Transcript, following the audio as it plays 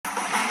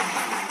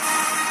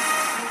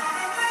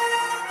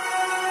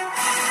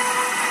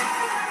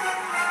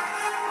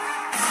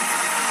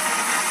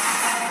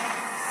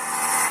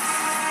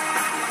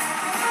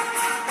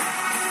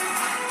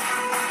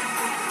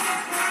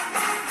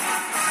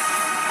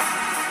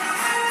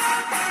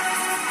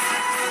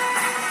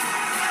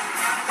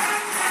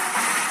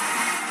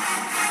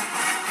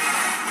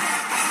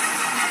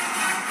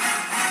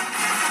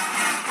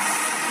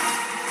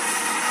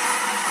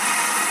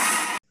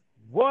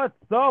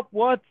up?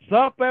 What's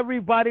up,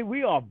 everybody?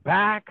 We are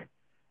back.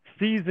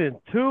 Season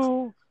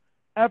 2,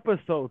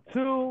 Episode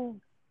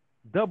 2,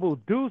 Double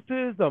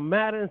Deuces, the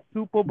Madden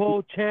Super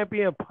Bowl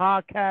Champion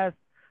Podcast.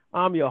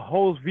 I'm your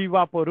host,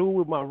 Viva Peru,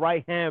 with my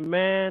right-hand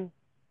man.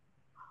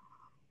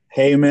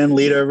 Hey, man,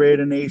 leader of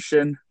Raider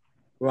Nation,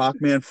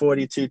 Rockman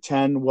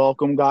 4210.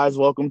 Welcome, guys.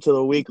 Welcome to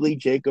the weekly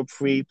Jacob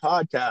Free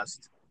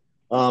podcast.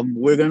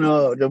 We're going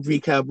to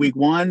recap week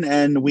 1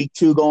 and week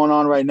 2 going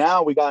on right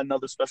now. We got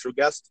another special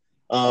guest,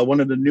 one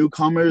of the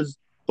newcomers,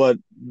 but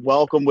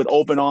welcome with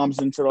open arms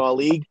into our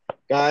league.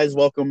 Guys,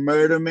 welcome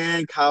Murder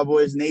Man,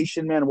 Cowboys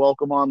Nation, man.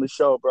 Welcome on the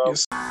show, bro.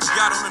 Yes.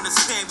 Y'all don't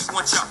understand, we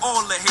want y'all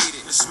all to hate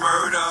it. It's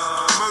murder.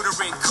 Murder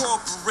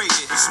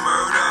Incorporated. It's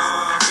murder.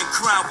 In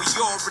crime, we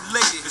all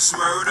related. It's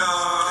murder.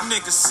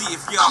 Niggas see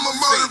if y'all I'm a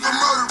murderer.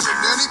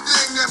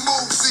 Anything that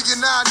moves, see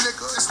you now,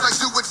 nigga. It's like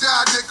do or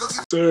die,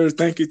 nigga. Sir,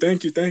 thank you.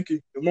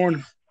 Good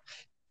morning.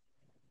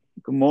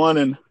 Good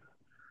morning.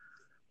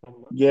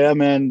 Yeah,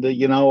 man.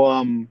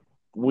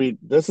 We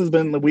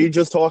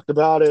just talked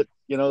about it.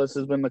 This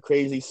has been the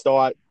crazy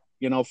start,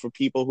 for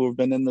people who have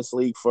been in this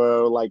league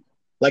for like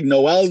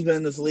Noel's been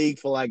in this league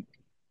for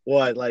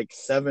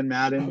 7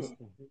 Maddens.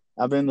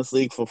 I've been in this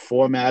league for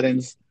 4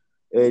 Maddens.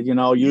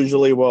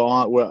 Usually we're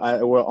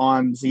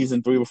on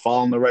season 3. We're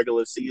following the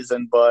regular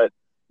season, but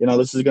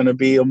this is going to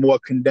be a more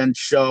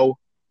condensed show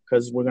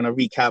because we're going to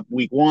recap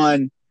week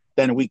 1.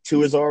 Then week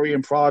 2 is already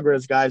in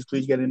progress. Guys,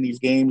 please get in these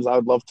games. I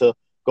would love to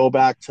go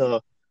back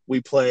to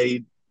we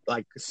played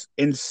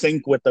in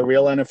sync with the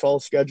real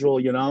NFL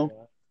schedule,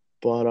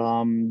 But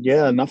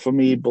enough of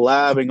me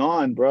blabbing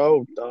on,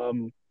 bro.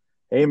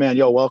 Hey man,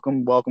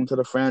 welcome to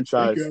the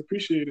franchise. Thank you, I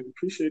appreciate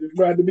it.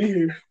 Glad to be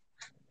here.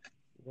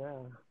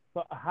 Yeah.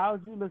 So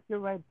let's get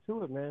right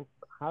to it, man.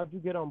 How'd you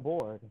get on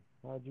board?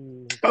 I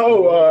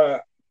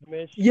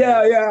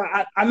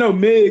know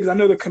Miggs. I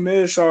know the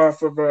commish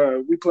off of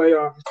we play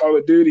Call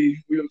of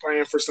Duty. We've been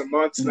playing for some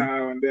months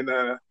now, and then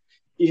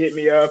he hit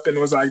me up and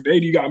was like, "Hey,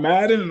 you got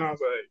Madden?" And I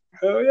was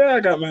like, "Hell yeah, I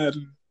got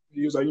Madden."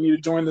 He was like, "You need to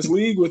join this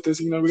league with us.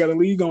 We got a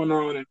league going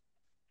on." And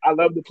I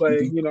love to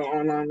play,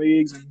 online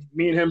leagues. And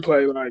me and him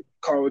play like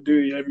Call of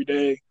Duty every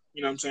day.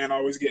 You know what I'm saying?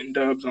 Always getting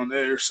dubs on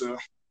there. So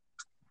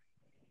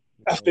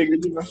I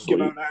figured,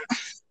 get on that.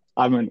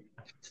 I mean,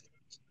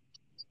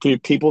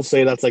 people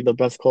say that's like the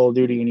best Call of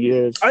Duty in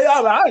years.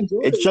 I enjoy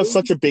it. It's just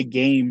such a big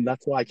game.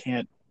 That's why I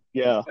can't.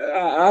 Yeah.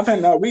 I've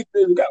had we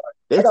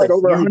got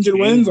over 100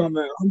 wins on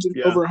that.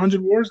 Over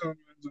 100 Warzone wins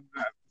on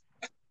that.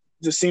 It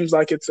just seems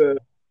like it's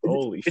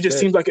just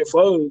seems like it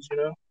flows,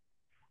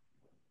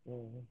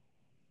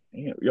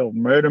 Yo,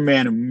 Murder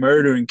Man and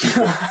murdering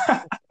people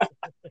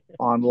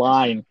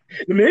online.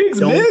 Miggs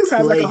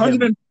has like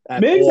 100.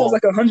 Miggs has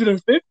like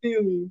 150. I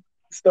mean,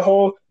 it's the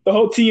whole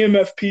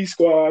TMFP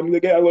squad.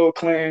 They got a little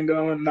clan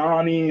going.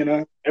 Nani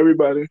and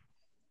everybody.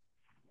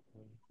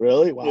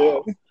 Really?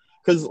 Wow. Yeah.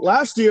 Because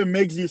last year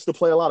Miggs used to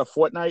play a lot of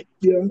Fortnite.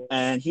 Yeah.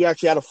 And he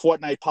actually had a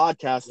Fortnite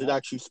podcast that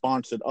actually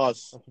sponsored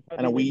us,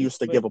 and we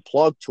used to give a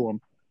plug to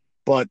him.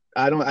 But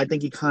I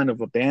think he kind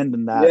of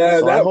abandoned that. Yeah,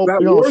 so that I hope,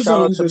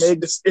 Warzone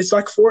it's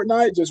like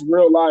Fortnite, just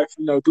real life,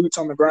 boots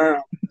on the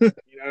ground.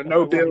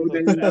 No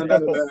building, none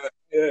of that.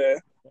 Yeah.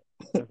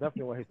 That's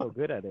definitely why he's so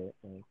good at it.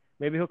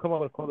 Maybe he'll come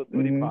up with a Call of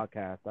Duty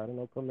podcast. I don't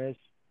know, Commish.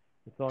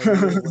 It's on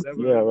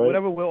you,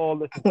 whatever we'll all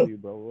listen to you,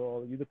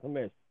 bro. You the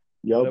Commish.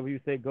 Yep. Whatever you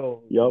say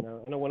goes. Yep.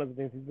 I know one of the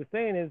things he's been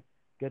saying is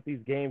get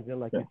these games in,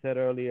 like you said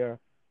earlier.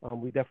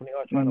 We definitely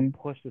are trying to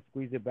push to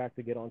squeeze it back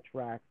to get on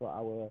track so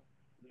our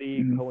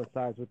league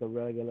coincides with the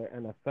regular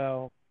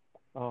NFL.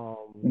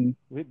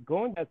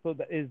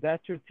 Is that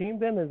your team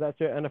then? Is that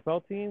your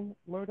NFL team,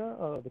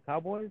 Murda? The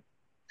Cowboys?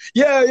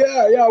 Yeah.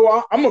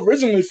 Well, I'm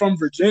originally from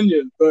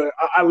Virginia, but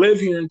I live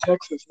here in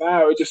Texas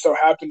now. It just so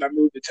happened I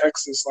moved to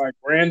Texas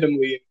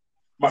randomly.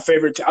 My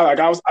favorite team,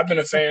 I've been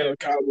a fan of the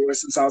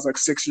Cowboys since I was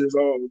 6 years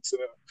old. So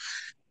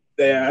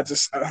yeah,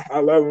 I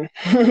love them.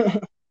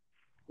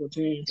 What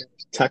team?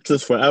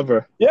 Texas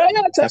forever. Yeah,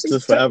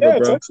 Texas forever,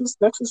 bro. Texas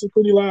is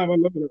pretty live. I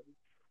love it.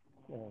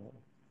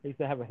 I used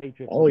to have a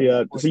hatred. Oh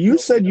yeah. So you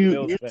said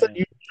you.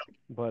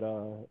 But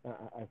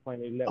I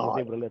finally was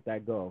able to let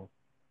that go.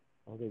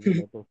 I was able to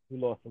let those two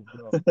lost some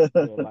blood in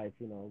their life,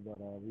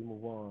 But we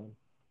move on.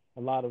 A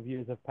lot of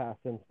years have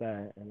passed since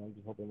that, and I'm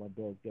just hoping my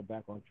Bills get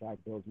back on track.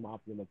 Bills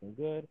Mafia looking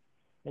good,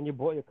 and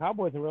your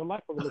Cowboys in real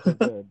life are looking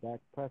good. Dak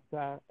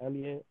Prescott,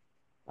 Elliott.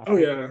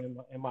 In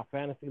my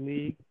fantasy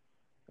league,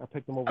 I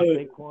picked them over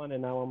Saquon,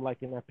 and now I'm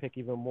liking that pick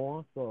even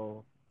more.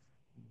 So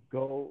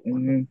go.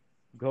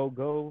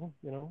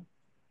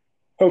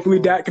 Hopefully,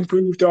 Dak can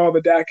prove to all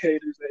the Dak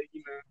haters that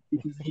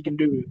he can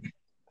do it.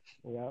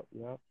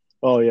 Yep.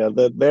 Oh yeah,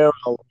 there are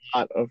a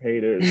lot of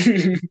haters.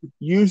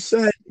 You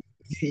said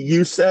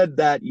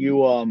that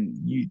you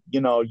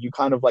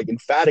kind of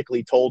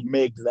emphatically told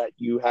Miggs that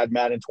you had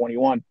Madden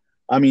 21.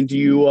 I mean, do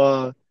you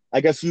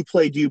I guess do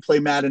you play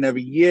Madden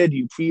every year? Do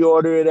you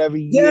pre-order it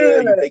every year?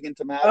 Are you big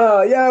into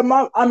Madden?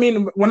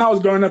 When I was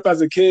growing up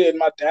as a kid,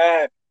 my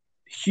dad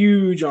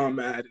huge on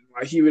Madden.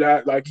 He would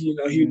have, he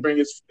would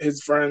bring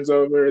his friends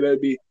over.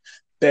 There'd be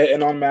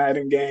betting on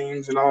Madden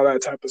games and all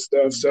that type of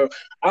stuff. So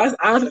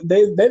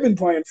they've been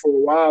playing for a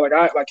while.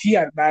 Like he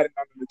had Madden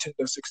on the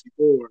Nintendo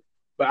 64,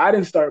 but I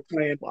didn't start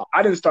playing.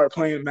 I didn't start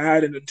playing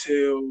Madden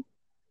until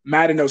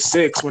Madden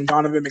 06 when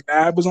Donovan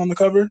McNabb was on the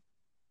cover.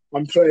 I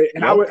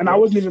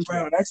wasn't even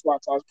playing on Xbox.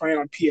 I was playing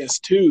on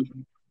PS2.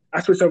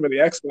 I switched over to the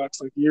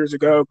Xbox like years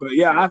ago. But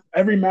yeah,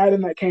 every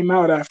Madden that came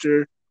out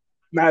after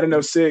Madden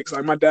 06,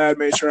 like my dad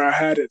made sure I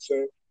had it,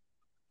 so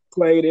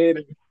played it.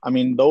 And, I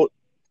mean, those.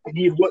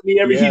 He whipped me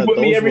every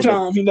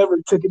time. He never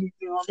took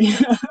anything on me.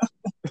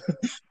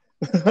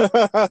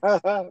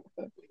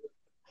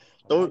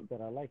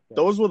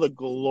 Those were the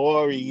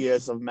glory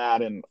years of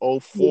Madden.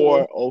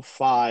 04,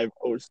 05,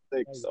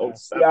 06, 07.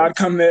 Yeah, I'd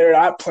come there.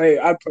 I'd play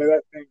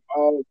that thing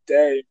all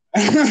day.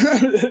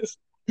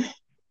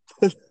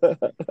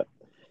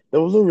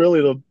 Those are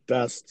really the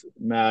best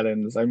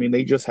Maddens. I mean,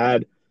 they just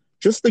had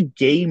the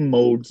game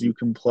modes you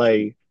can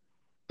play.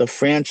 The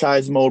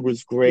franchise mode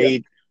was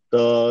great. Yeah.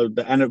 The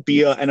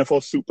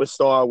NFL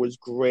Superstar was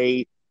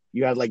great.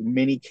 You had like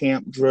mini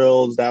camp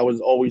drills. That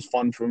was always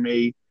fun for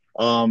me.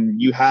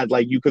 You had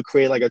you could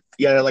create like a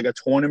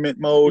tournament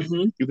mode.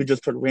 Mm-hmm. You could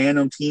just put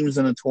random teams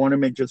in a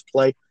tournament, just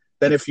play.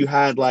 Then if you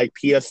had like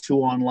PS2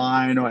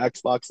 online or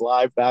Xbox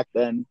Live back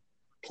then,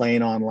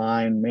 playing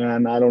online,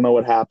 man, I don't know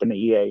what happened to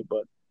EA,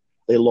 but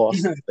they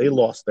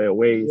lost their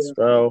ways,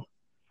 bro.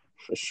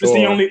 For sure.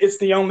 It's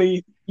the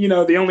only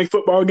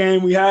football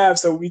game we have,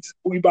 so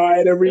we buy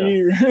it every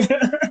year.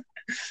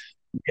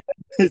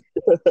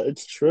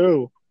 It's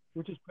true.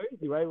 Which is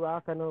crazy, right,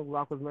 Rock? I know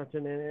Rock was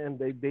mentioning it, and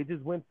they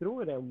just went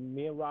through it, and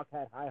me and Rock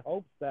had high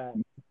hopes that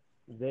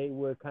they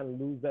would kind of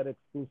lose that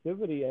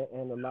exclusivity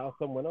and allow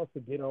someone else to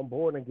get on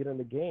board and get in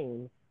the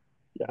game.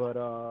 Yeah. But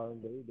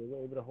they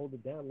were able to hold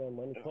it down, man.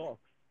 Money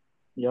talks.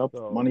 Yep,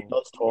 so money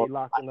does talk.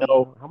 I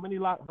know. How many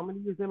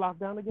years they locked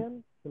down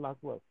again? They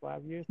locked what?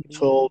 5 years?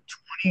 Till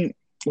 20.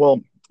 Well,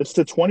 it's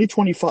to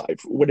 2025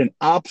 with an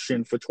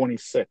option for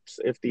 26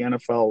 if the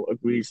NFL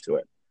agrees to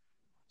it.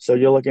 So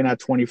you're looking at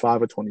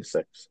 25 or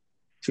 26,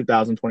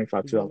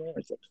 2025,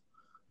 2026.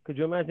 Could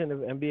you imagine if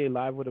NBA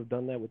Live would have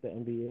done that with the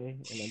NBA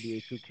and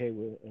NBA 2K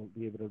would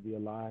be able to be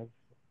alive?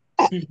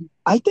 I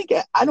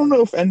don't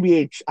know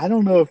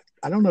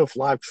if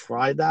Live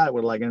tried that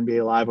with like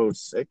NBA Live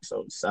 06,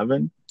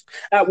 07.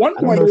 At one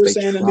point, they were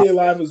saying NBA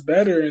Live was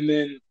better, and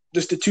then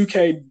just the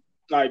 2K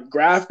like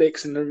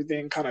graphics and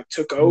everything kind of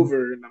took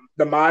over. And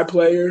the My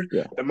Player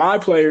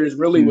is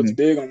really what's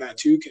big on that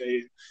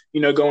 2K.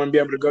 Go and be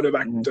able to go to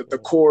like the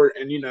court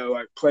and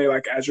like play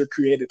like as your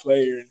created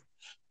player. And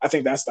I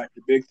think that's like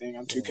the big thing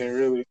on 2K.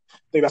 Really, I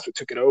think that's what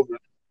took it over.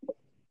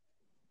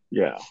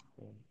 Yeah,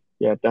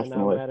 definitely. And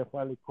now Madden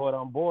finally caught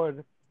on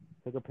board,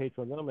 took a page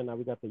from them, and now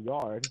we got the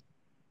Yard.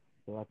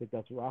 So I think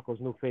that's Rocco's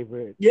new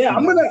favorite. Yeah,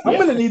 I'm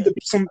gonna need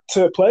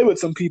to play with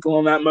some people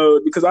on that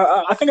mode because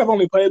I think I've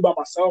only played by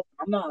myself.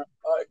 I'm not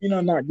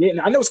not getting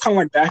it. I know it's kind of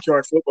like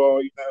backyard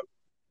football.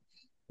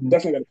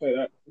 Definitely got to play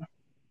that.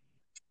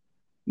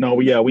 No,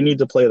 we need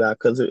to play that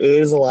because it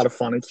is a lot of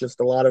fun. It's just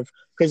a lot of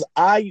because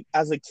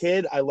as a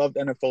kid I loved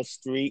NFL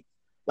Street.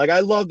 Like I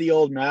love the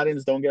old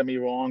Maddens. Don't get me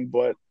wrong,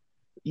 but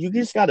you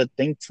just got to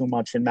think too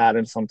much in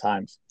Madden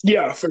sometimes.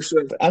 Yeah, for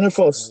sure.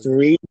 NFL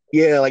Street,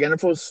 like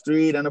NFL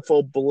Street,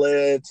 NFL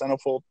Blitz,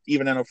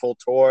 even NFL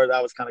Tour,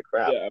 that was kind of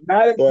crap. Yeah,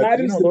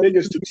 Madden's the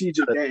biggest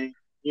strategic game,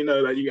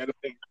 that you got to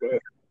think. But...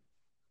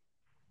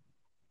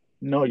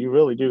 No, you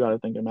really do got to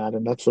think of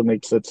Madden. That's what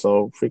makes it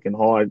so freaking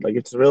hard. Like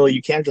it's really,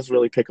 you can't just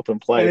really pick up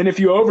and play. And if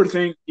you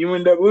overthink, you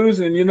end up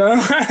losing. Yeah.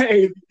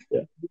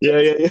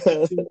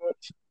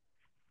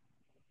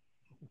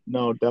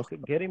 No,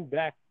 definitely. Getting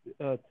back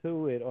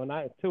to it, or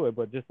not to it,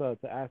 but just to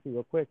ask you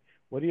real quick,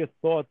 what are your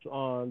thoughts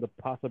on the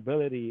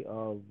possibility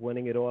of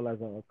winning it all as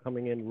a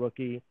coming in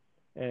rookie?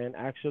 And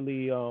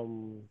actually,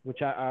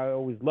 which I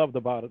always loved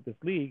about this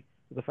league,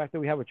 is the fact that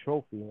we have a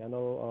trophy. I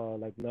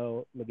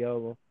know,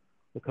 Miguel,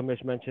 the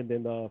commish mentioned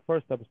in the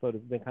first episode,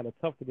 it's been kind of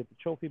tough to get the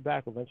trophy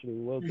back. Eventually,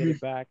 we will get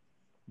it back.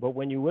 But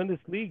when you win this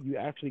league, you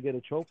actually get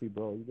a trophy,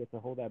 bro. You get to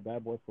hold that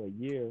bad boy for a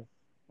year.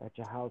 At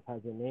your house,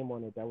 has your name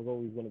on it. That was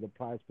always one of the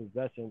prized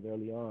possessions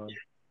early on.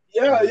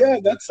 Yeah,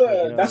 that's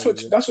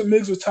what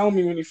Miggs was telling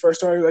me when he first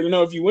started. Like,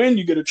 if you win,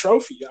 you get a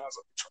trophy. I was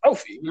like,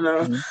 trophy,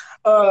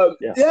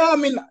 Yeah, I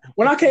mean,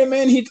 when I came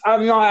in,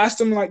 I asked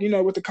him like,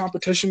 what the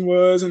competition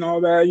was and all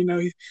that.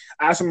 He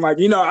asked him like,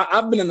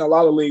 I've been in a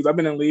lot of leagues. I've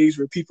been in leagues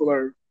where people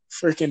are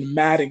freaking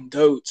Madden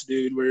goats,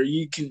 dude. Where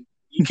you can't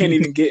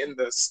even get in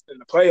the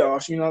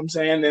playoffs. You know what I'm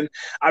saying? And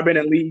I've been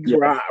in leagues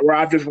where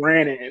I just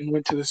ran it and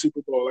went to the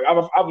Super Bowl. Like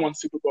I've won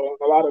Super Bowl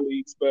in a lot of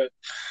leagues, but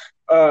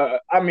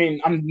I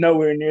mean I'm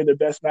nowhere near the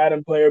best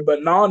Madden player.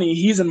 But Nani,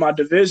 he's in my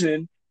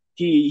division.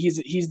 He's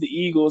the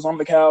Eagles. I'm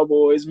the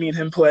Cowboys. Me and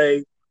him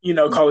play,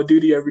 Call of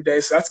Duty every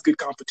day. So that's a good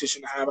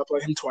competition to have. I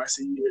play him twice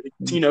a year,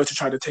 to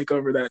try to take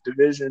over that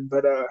division.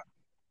 But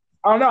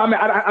I don't know. I mean,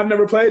 I've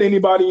never played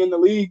anybody in the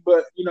league,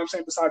 but what I'm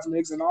saying, besides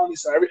Miggs and Ani,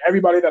 so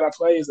everybody that I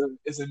play is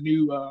a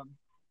new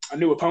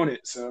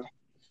opponent. So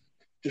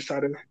just try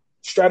to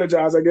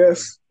strategize, I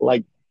guess.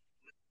 Like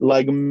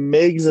like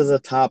Miggs is a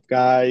top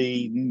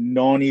guy,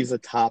 Noni's a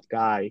top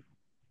guy.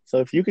 So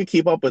if you could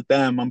keep up with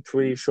them, I'm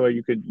pretty sure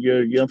you could.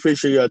 I'm pretty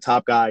sure you're a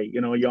top guy.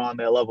 You're on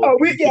their level. Oh,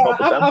 You can keep up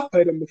with them. I've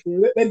played them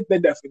before. They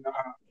definitely know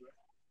how.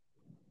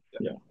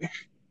 Yeah.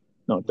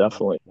 No,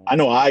 definitely. I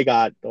know I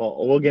got.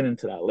 We'll get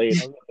into that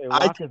later.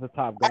 Rock is a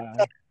top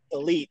guy.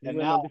 Elite, He and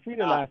went now undefeated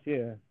last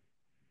year.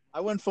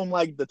 I went from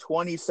like the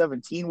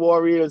 2017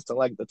 Warriors to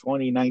like the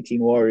 2019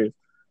 Warriors.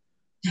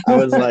 I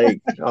was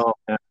like, oh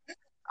man,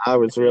 I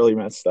was really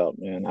messed up,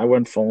 man. I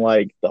went from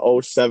like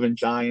the 07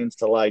 Giants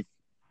to like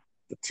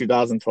the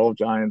 2012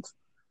 Giants.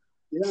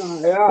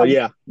 Yeah. But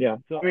yeah.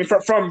 So, I mean,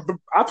 from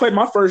I played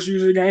my first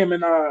user game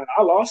and I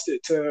lost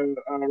it to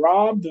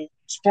Rob, the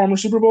former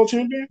Super Bowl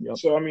champion. Yep.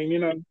 So I mean,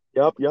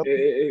 Yep.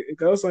 It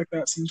goes like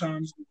that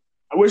sometimes.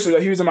 I wish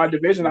that he was in my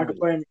division. I could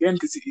play him again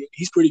because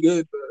he's pretty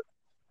good.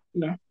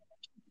 But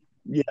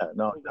Yeah,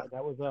 no.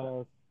 That was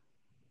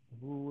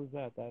who was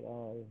that?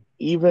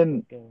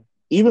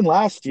 Even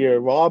last year,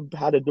 Rob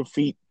had a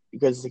defeat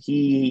because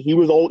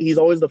he's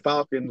always the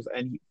Falcons,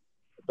 and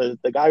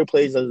the guy who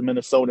plays as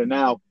Minnesota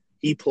now,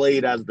 he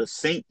played as the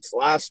Saints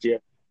last year,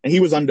 and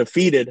he was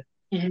undefeated.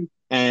 Mm-hmm.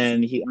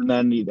 And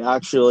then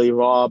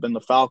Rob and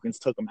the Falcons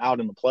took him out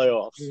in the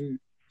playoffs. Mm-hmm.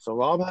 So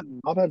Rob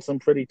had some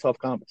pretty tough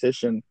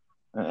competition,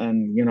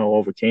 and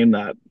overcame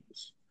that.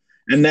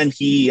 And then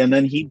he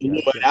blew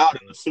it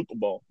out in the Super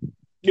Bowl.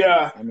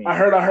 Yeah, I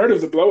heard it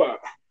was a blowout.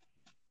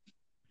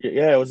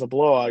 Yeah, it was a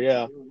blowout.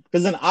 Yeah,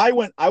 because then I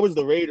was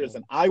the Raiders,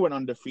 and I went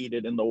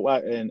undefeated in the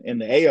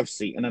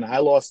AFC, and then I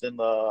lost in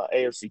the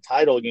AFC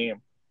title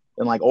game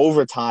in like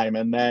overtime,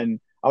 and then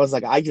I was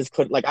like, I just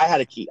couldn't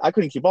I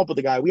couldn't keep up with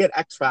the guy. We had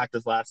X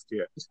factors last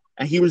year,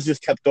 and he was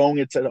just kept throwing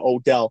it to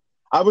Odell.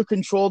 I would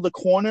control the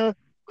corner,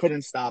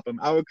 couldn't stop him.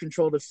 I would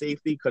control the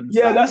safety, couldn't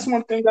stop him. Yeah, that's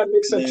one thing that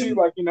makes it too.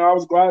 Like, I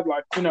was glad,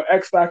 like,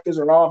 X factors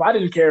are off. I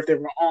didn't care if they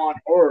were on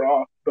or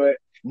off, but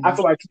I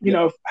feel like,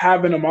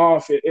 having them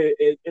off,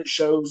 it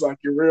shows like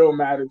your real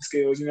Madden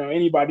skills.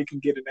 Anybody can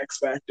get an X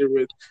factor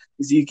with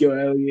Ezekiel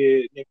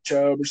Elliott, Nick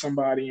Chubb, or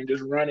somebody and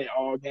just run it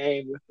all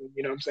game with them.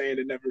 You know what I'm saying?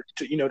 To never,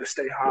 to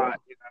stay hot.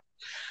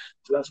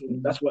 So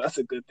that's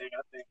a good thing,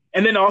 I think.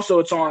 And then also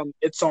it's on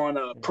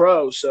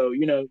Pro, so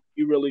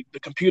the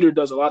computer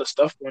does a lot of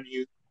stuff on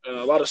you.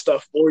 A lot of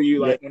stuff for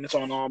you, like when it's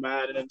on All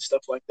Madden and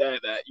stuff like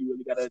that you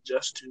really got to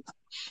adjust to.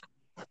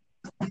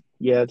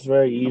 Yeah, it's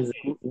very easy.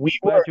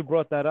 Glad you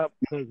brought that up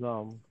because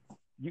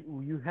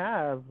you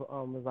have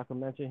as I can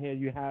mention here,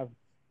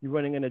 you're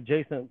running an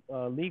adjacent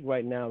league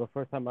right now. The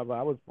first time I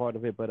was part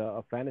of it, but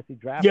a fantasy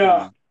draft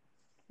league.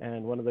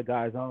 And one of the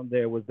guys on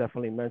there was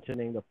definitely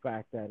mentioning the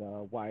fact that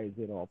why is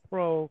it all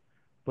pro?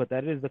 But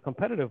that is the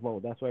competitive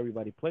mode. That's what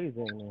everybody plays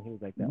in. And he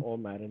was like, that All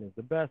Madden is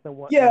the best. And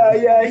what?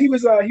 Yeah. He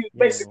was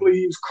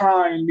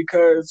crying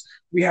because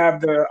we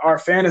have our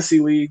fantasy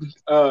league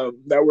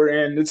that we're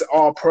in. It's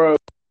all pro.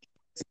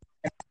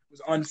 It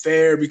was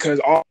unfair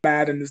because All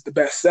Madden is the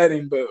best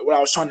setting. But what I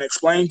was trying to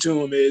explain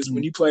to him is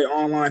when you play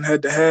online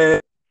head to head,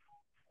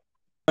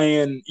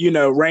 playing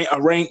a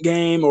ranked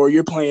game, or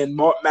you're playing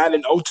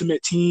Madden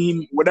Ultimate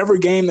Team, whatever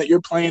game that you're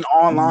playing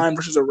online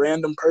versus a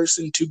random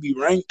person to be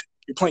ranked.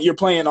 You're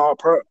playing all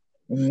pro.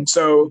 Mm-hmm.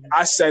 So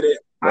I said it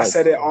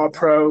all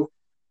pro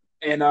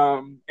in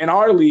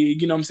our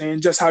league, what I'm saying,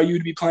 just how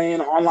you'd be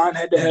playing online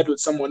head to head with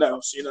someone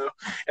else,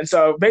 And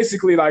so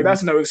basically like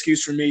that's no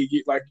excuse for me.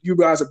 Like you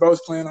guys are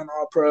both playing on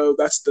all pro.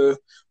 That's the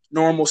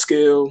normal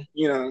skill,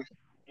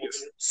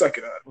 just suck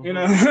it up,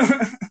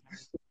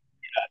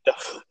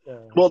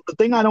 Well, the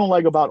thing I don't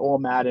like about All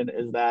Madden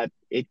is that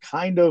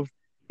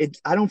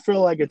I don't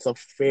feel like it's a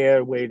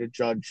fair way to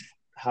judge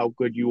how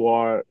good you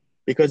are,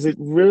 because it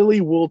really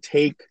will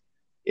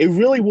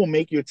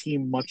make your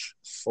team much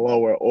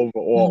slower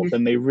overall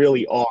than they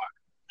really are.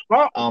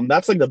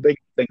 That's like the big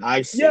thing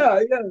I see. Yeah.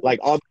 Like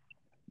all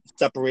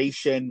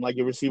separation, like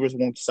your receivers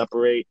won't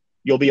separate.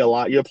 Your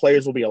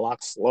players will be a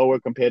lot slower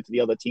compared to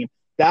the other team.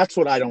 That's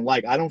what I don't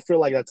like. I don't feel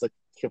like that's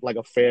like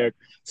a fair.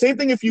 Same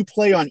thing if you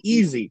play on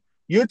easy,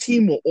 your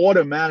team will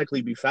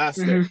automatically be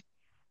faster. Mm-hmm.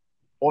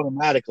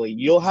 Automatically,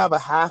 you'll have a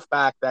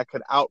halfback that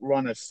could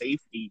outrun a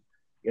safety.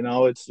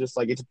 It's just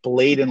like it's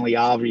blatantly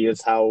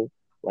obvious how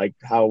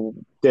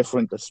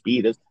different the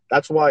speed is.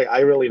 That's why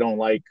I really don't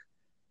like.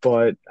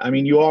 But I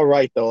mean, you are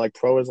right though. Like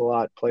pro is a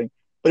lot playing.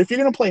 But if you're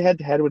gonna play head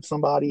to head with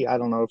somebody, I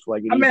don't know if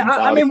like. I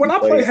mean, when I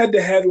play head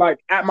to head,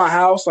 like at my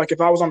house, like if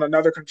I was on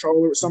another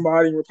controller with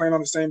somebody and we're playing on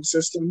the same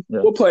system,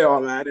 we'll play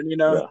all that, and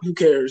who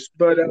cares?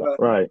 But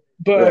right.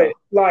 But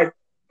like.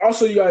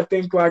 Also, you gotta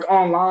think like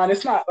online.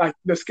 It's not like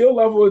the skill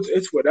level.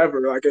 It's whatever.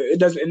 Like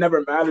it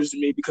never matters to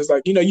me because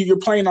like you're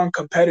playing on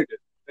competitive.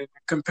 And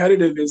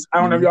competitive is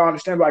I don't know if y'all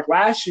understand. But like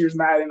last year's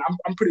Madden,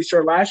 I'm pretty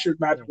sure last year's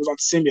Madden was on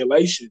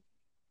simulation.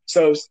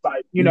 So it's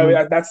like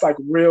that's like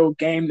real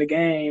game to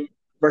game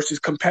versus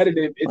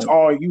competitive. It's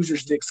all user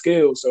stick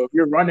skills. So if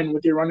you're running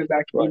with your running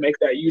back and you make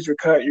that user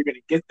cut, you're gonna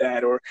get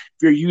that. Or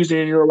if you're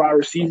using your wide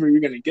receiver,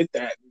 you're gonna get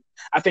that.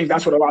 I think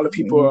that's what a lot of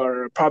people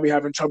are probably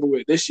having trouble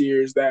with this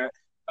year is that.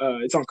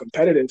 It's on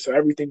competitive, so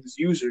everything is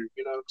user.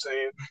 You know what I'm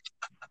saying?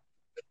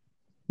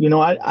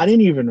 I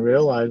didn't even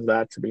realize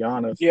that, to be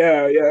honest.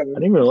 Yeah. I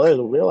didn't even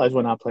realize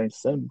we're not playing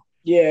sim.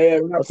 Yeah,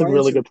 we're not That's a playing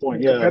really good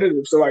point. Yeah.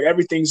 competitive. So like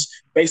everything's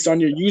based on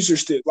your user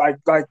stick. Like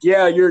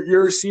yeah,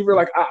 your receiver.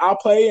 Like I'll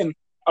play and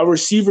a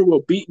receiver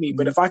will beat me,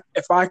 but if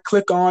I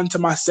click on to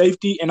my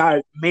safety and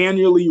I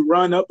manually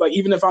run up, like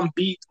even if I'm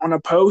beat on a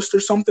post or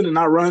something and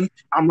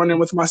I'm running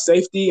with my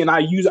safety and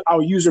I'll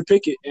user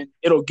pick it and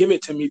it'll give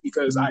it to me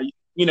because I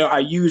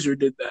user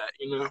did that.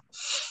 And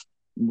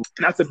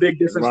that's a big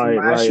difference from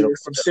last year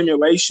from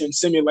simulation.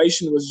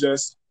 Simulation was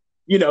just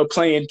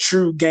playing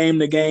true game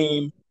to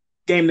game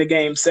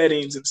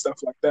settings and stuff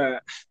like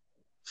that.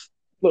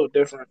 A little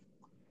different.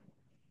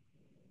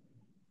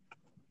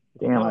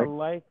 Damn, I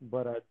like,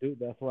 but I do.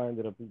 That's why I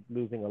ended up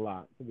losing a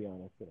lot, to be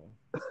honest.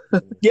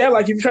 Yeah,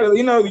 like if you try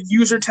to,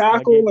 user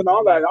tackle and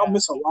all that, I'll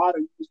miss a lot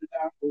of user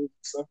tackle and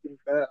stuff like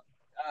that.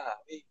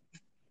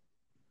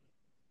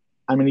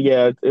 I mean,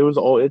 yeah,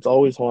 it's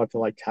always hard to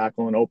like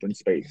tackle an open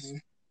space.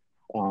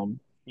 Mm-hmm.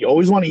 You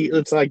always want to.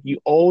 It's like you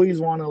always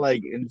want to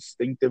like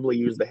instinctively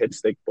use the hit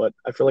stick, but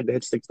I feel like the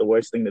hit stick's the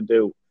worst thing to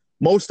do.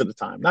 Most of the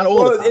time, not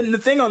all the time. And the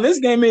thing on this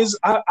game is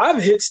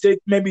I've hit stick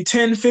maybe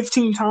 10,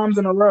 15 times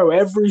in a row.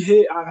 Every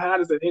hit I've had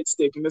is a hit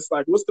stick. And it's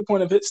like, what's the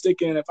point of hit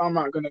sticking if I'm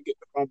not going to get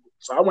the fumble?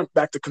 So I went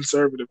back to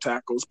conservative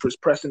tackles,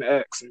 pressing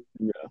X and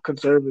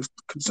conservative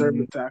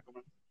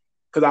tackling.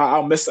 Because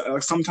I'll miss –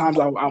 like sometimes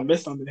I'll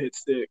miss on the hit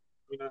stick,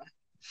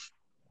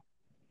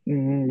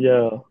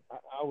 Yeah.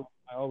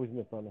 I always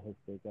miss on the hit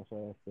stick. That's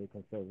why I stay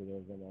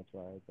conservative, and that's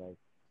why it's like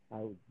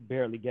I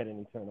barely get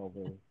any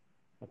turnovers.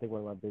 I think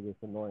one of my biggest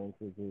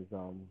annoyances is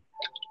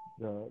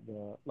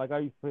the like I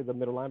used to play the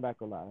middle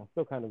linebacker a lot. I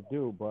still kind of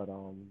do, but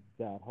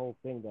that whole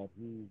thing that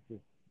he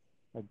just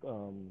like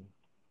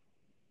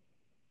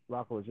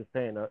Rocco was just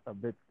saying a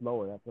bit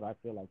slower. That's what I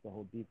feel like the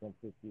whole defense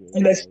this year.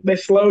 And they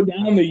slowed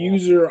down the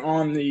user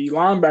on the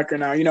linebacker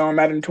now. On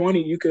Madden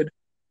 20, you could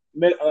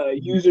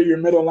user your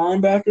middle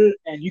linebacker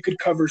and you could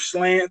cover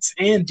slants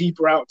and deep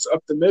routes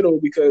up the middle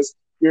because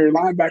your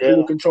linebacker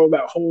will control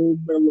that whole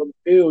middle of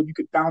the field. You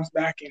could bounce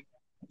back and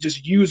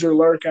just user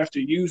lurk after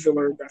user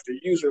lurk after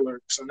user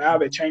lurk. So now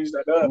they changed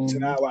that up to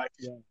now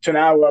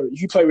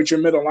if you play with your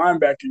middle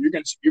linebacker, you're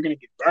gonna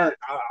get burnt.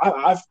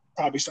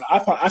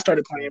 I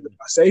started playing with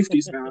my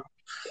safeties now.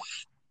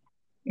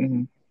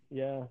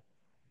 Yeah,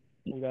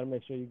 you got to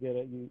make sure you get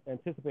it. You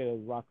anticipate it,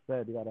 as Rock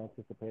said. You got to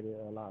anticipate it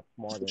a lot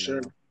smarter.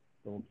 Sure.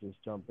 Don't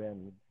just jump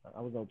in.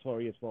 I was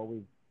notorious for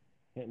always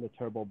hitting the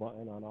turbo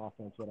button on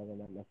offense, whatever,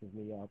 that messes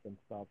me up and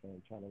stuff,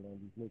 and trying to learn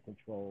these new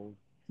controls.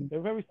 They're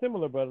very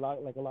similar, but a lot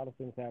of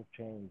things have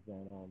changed.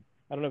 And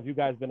I don't know if you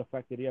guys been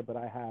affected yet, but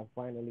I have.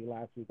 Finally,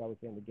 last week I was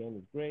saying the game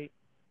is great.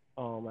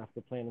 After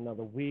playing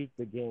another week,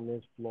 the game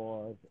is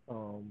flawed.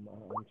 I'm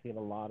seeing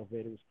a lot of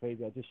it. It was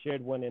crazy. I just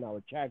shared one in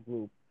our chat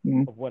group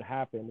of what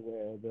happened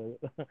where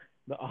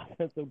the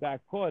offensive guy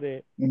caught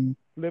it,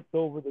 flipped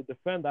over the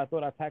defender. I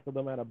thought I tackled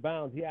him out of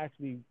bounds. He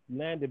actually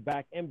landed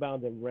back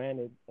inbound and ran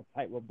it a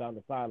tightrope down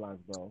the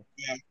sidelines, bro.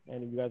 Yeah.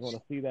 And if you guys want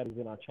to see that, it's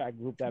in our chat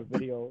group. That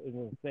video is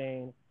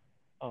insane.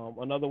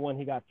 Another one,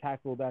 he got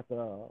tackled at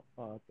the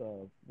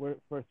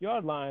first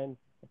yard line.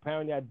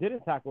 Apparently, I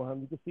didn't tackle him.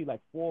 You could see like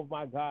 4 of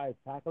my guys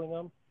tackling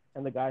him,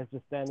 and the guy's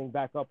just standing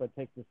back up and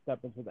takes a step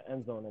into the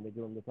end zone, and they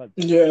give him the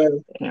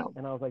touchdown. Yeah.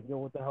 And I was like, yo,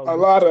 what the hell?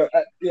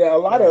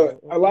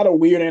 A lot of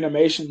weird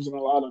animations and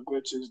a lot of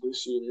glitches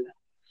this year.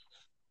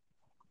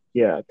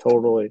 Yeah,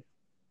 totally.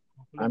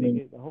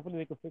 Hopefully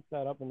they can fix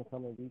that up in the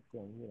coming weeks.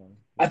 And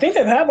I think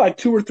they've had like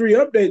 2 or 3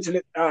 updates, and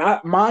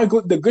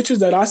the glitches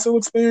that I still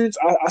experience,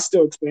 I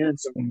still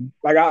experience them.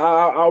 Like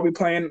I'll be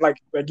playing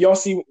like you'll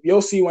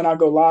see when I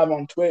go live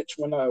on Twitch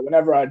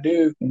whenever I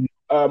do,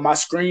 my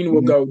screen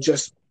will go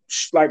just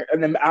like,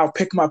 and then I'll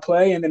pick my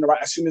play, and then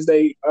right as soon as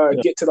they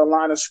get to the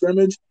line of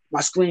scrimmage,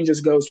 my screen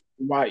just goes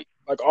white.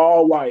 Like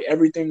all white,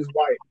 everything's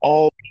white.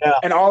 Oh yeah,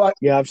 and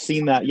I've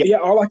seen that. Yeah,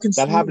 all I can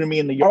see happened to me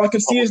in the. All I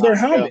can see is their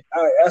helmet.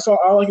 Yeah. That's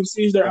all I can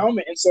see is their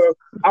helmet, and so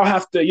I'll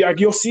have to.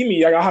 You'll see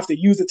me. I'll have to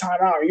use the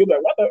timeout. You'll be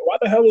like, why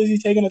the hell is he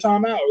taking a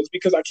timeout? It's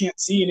because I can't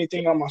see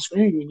anything on my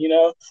screen,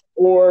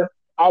 Or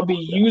I'll be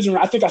using.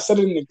 I think I said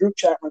it in the group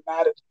chat when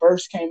Madden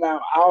first came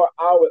out. I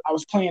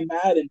was playing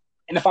Madden,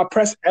 and if I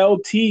press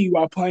LT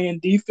while playing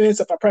defense,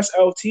 if I press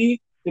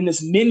LT. Then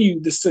this menu,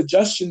 the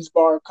suggestions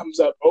bar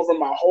comes up over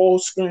my whole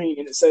screen,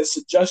 and it says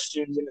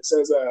suggestions, and it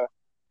says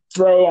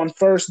throw on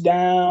first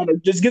down, or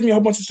just gives me a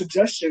whole bunch of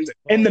suggestions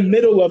in the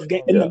middle of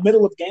gameplay.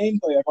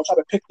 Like I'll try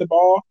to pick the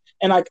ball,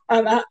 and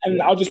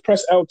I'll just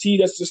press LT.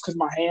 That's just because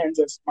my hands,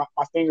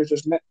 my fingers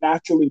just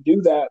naturally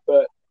do that.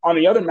 But on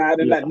the other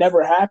Madden, that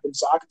never happened,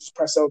 so I could just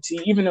press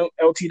LT, even though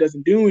LT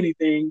doesn't do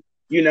anything,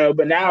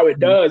 But now it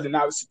does, and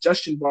now the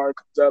suggestion bar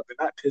comes up, and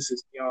that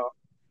pisses me off.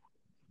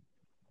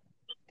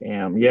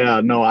 Damn.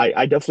 Yeah. No,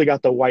 I definitely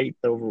got the white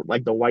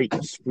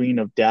screen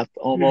of death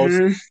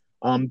almost.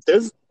 I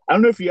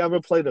don't know if you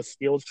ever play the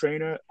skills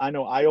trainer. I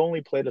know I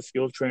only play the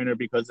skills trainer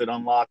because it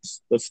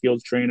unlocks the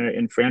skills trainer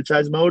in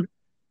franchise mode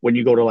when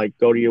you go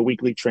to your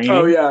weekly training.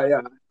 Oh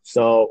yeah.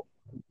 So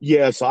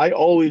I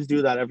always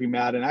do that every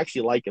Madden. I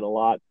actually like it a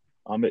lot.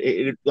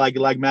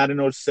 Like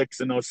Madden 06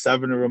 and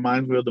 07, it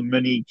reminds me of the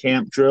mini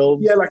camp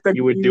drills Yeah, like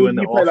you would do in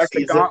the you play off like the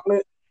season.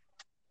 gauntlet.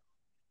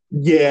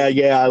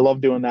 Yeah, I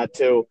love doing that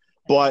too.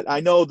 But I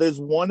know there's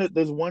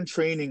one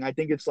training, I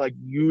think it's like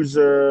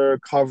user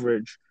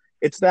coverage.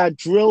 It's that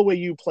drill where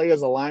you play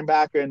as a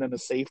linebacker and then a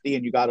safety,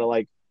 and you got to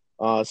like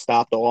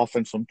stop the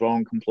offense from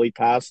throwing complete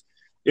pass.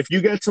 If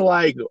you get to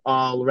like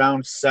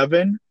round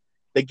 7,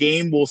 the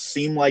game will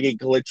seem like it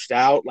glitched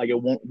out, like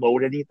it won't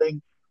load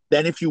anything.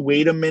 Then if you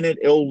wait a minute,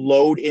 it'll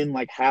load in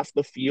like half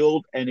the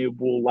field, and it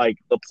will like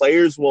the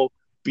players will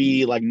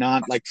be like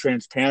not like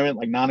transparent,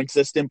 like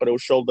non-existent, but it'll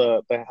show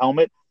the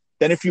helmet.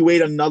 Then if you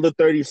wait another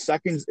 30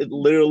 seconds, it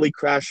literally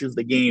crashes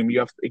the game.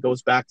 It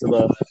goes back to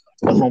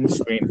the home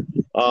screen.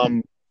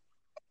 And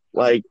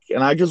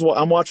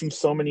I'm watching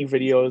so many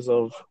videos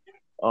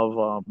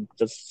of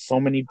just so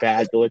many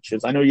bad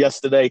glitches. I know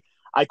yesterday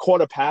I caught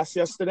a pass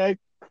yesterday,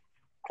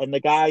 and the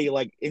guy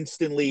like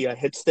instantly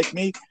hit stick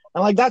me.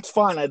 And like that's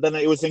fine. Then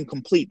it was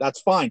incomplete. That's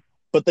fine.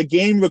 But the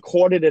game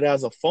recorded it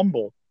as a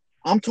fumble.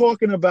 I'm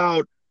talking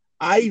about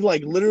I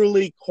like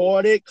literally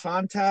caught it,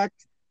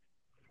 contact,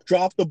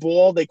 dropped the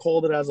ball. They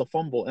called it as a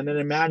fumble, and then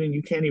in Madden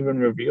you can't even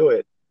review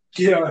it.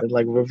 Yeah,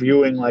 Like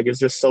reviewing like it's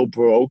just so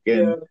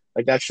broken. Yeah.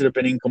 Like that should have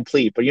been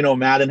incomplete. But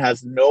Madden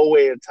has no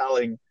way of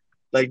telling.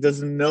 Like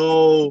there's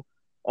no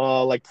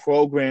like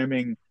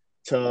programming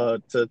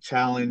to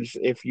challenge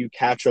if you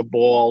catch a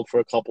ball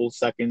for a couple of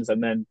seconds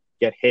and then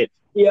get hit.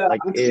 Yeah, Like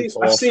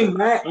I've seen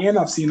that, and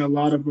I've seen a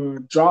lot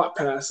of drop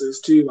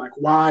passes too, like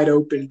wide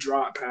open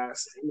drop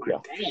passes. I'm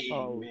like,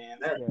 dang,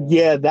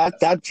 man.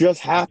 That just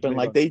happened.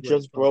 Like they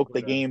just broke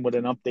the game with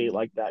an update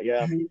like that.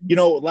 Yeah,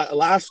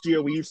 last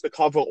year we used to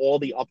cover all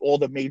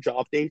the major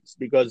updates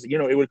because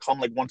it would come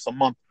like once a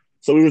month,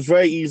 so it was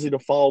very easy to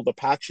follow the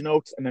patch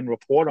notes and then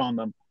report on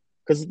them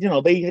because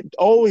they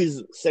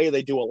always say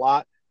they do a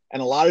lot,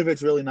 and a lot of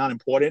it's really not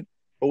important.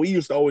 But we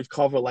used to always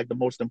cover like the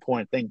most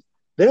important things.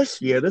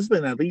 This year, there's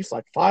been at least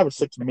like 5 or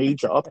 6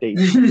 major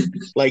updates,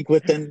 like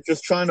within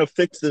just trying to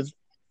fix this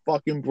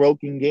fucking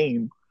broken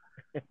game.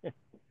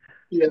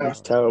 Yeah, it's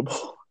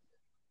terrible.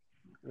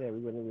 Yeah,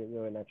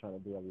 we're not trying to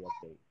do every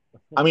update.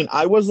 I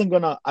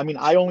mean,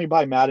 I only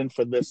buy Madden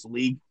for this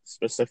league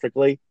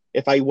specifically.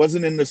 If I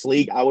wasn't in this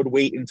league, I would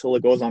wait until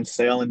it goes on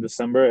sale in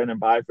December and then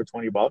buy it for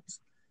 $20.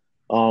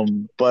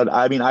 But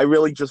I mean, I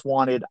really just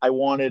wanted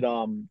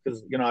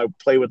because I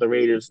play with the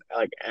Raiders.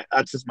 Like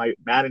that's just my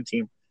Madden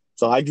team.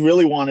 So I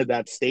really wanted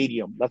that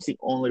stadium. That's the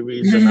only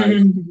reason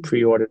I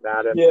pre-ordered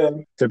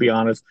Madden, to be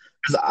honest.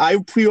 Because I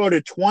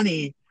pre-ordered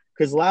 20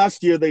 because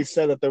last year they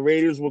said that the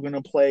Raiders were going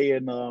to play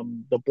in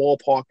the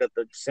ballpark that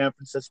the San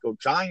Francisco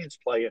Giants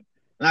play in.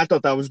 And I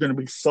thought that was going to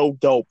be so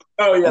dope.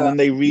 Oh, yeah. And then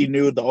they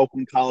renewed the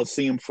Oakland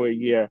Coliseum for a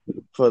year,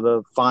 for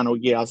the final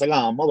year. I was like,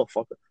 oh,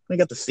 motherfucker. I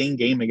got the same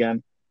game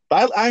again.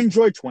 But I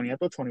enjoyed 20. I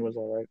thought 20 was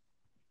all right.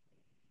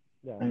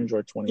 Yeah. I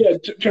enjoyed 20.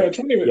 Yeah,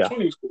 20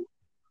 was cool.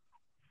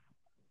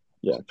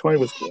 Yeah, 20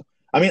 was cool.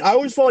 I mean, I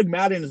always felt like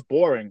Madden is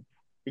boring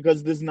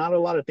because there's not a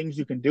lot of things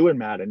you can do in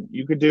Madden.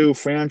 You could do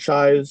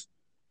franchise,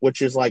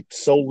 which is like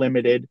so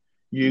limited.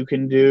 You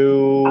can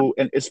do,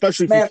 and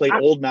especially if you play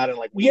old Madden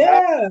like we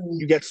have,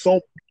 you get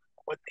so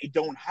what they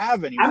don't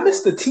have anymore. I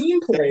miss the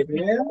team play,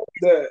 man.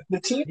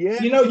 The team,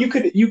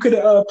 you could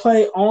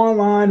play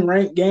online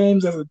ranked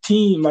games as a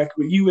team, like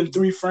with you and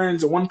 3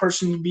 friends, and one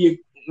person would be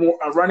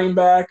a running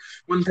back,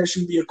 one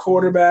person be a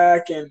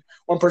quarterback, and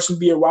one person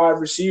be a wide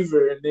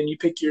receiver, and then you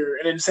pick and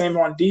then same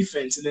on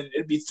defense, and then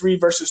it'd be 3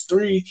 versus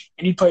 3,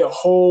 and you play a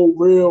whole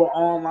real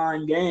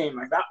online game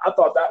like that. I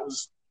thought that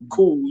was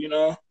cool,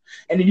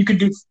 and then you could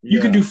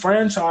do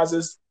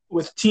franchises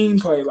with team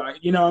play, like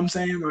what I'm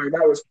saying, like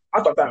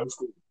I thought that was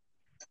cool.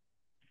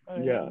 I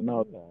don't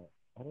know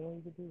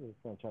you could do this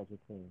franchise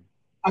with team.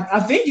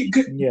 I think you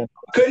could. Yeah.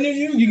 Couldn't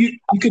you?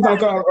 You could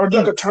like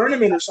a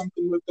tournament or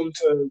something with them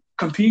to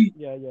compete.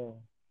 Yeah.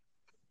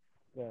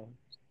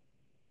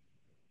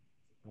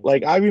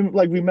 Like I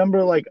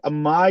remember like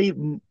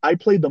I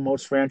played the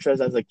most franchise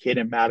as a kid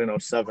in Madden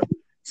 07.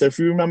 So if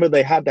you remember,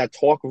 they had that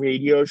talk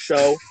radio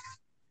show.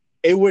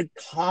 It would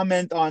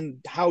comment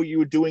on how you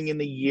were doing in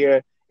the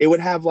year. It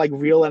would have like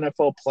real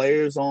NFL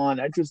players on.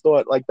 I just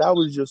thought like that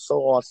was just so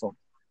awesome.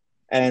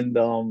 And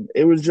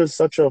it was just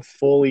such a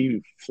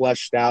fully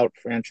fleshed out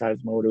franchise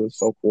mode. It was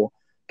so cool.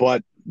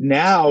 But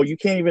now you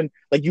can't even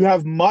like you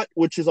have MUT,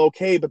 which is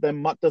okay, but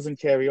then MUT doesn't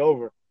carry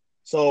over.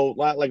 So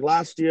like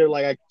last year,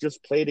 like I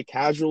just played it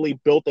casually,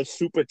 built a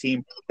super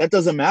team. That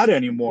doesn't matter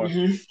anymore.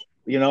 Mm-hmm.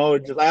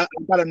 I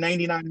got a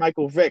 99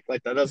 Michael Vick.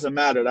 Like that doesn't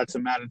matter. That's a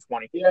Madden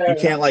 20. Yeah. You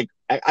can't like.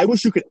 I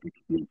wish you could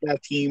take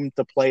that team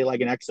to play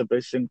like an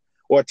exhibition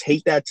or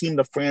take that team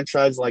to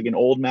franchise like in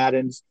old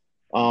Maddens.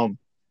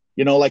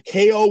 Like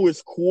KO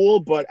is cool,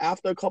 but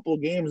after a couple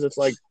of games, it's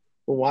like,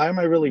 well, why am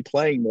I really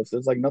playing this?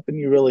 There's like nothing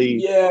you really.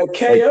 Yeah,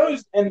 KO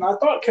is, and I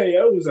thought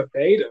KO was a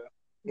beta.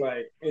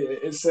 Like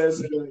it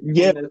says,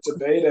 it's a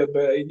beta,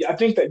 but I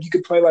think that you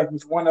could play like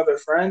with one other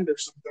friend or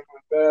something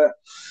like that.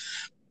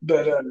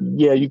 But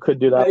you could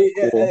do that.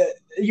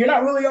 You're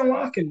not really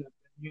unlocking them.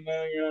 You're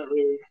not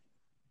really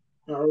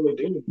I really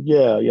do.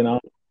 Yeah,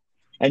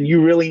 and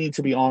you really need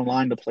to be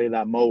online to play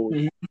that mode.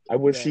 Mhm. I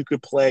wish you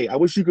could play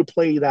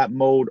that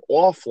mode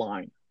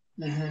offline.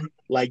 Mm-hmm.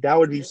 Like that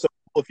would be so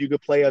cool if you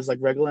could play as like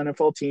regular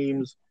NFL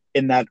teams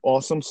in that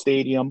awesome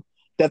stadium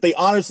that they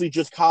honestly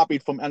just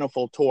copied from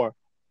NFL Tour.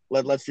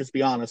 Let's just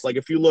be honest. Like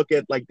if you look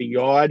at like the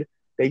Yard,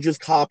 they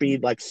just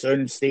copied like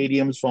certain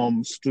stadiums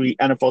from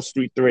NFL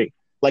Street 3,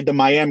 like the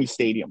Miami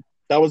Stadium.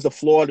 That was the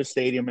Florida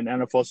Stadium in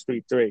NFL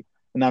Street 3.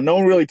 And now no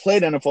one really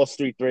played NFL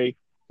Street 3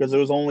 because it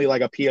was only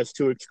like a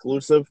PS2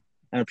 exclusive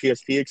and a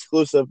PSP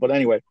exclusive. But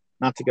anyway,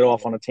 not to get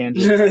off on a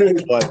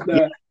tangent. But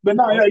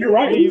no, yeah, you're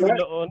right. You're right.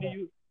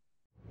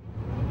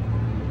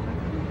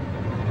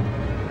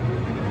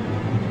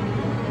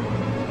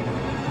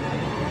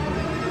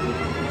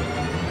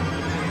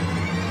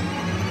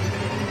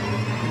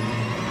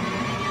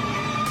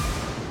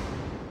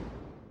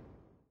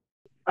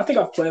 I think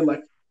I've played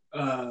like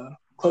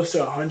close to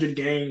 100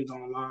 games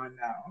online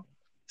now.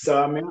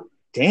 So I mean,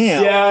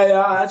 damn.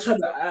 Yeah. I try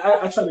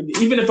to.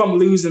 Even if I'm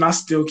losing, I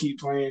still keep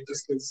playing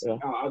just because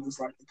I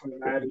just like to play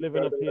Madden.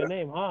 Living up to your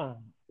name, huh?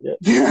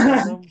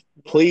 Yeah.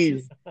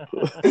 Please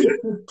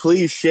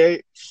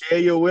share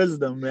your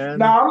wisdom, man.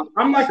 No,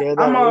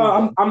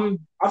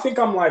 I think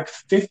I'm like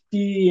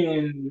 50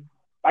 and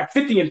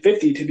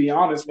 50 to be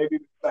honest. Maybe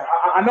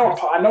I know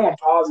I'm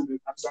positive.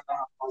 I just don't know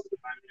how positive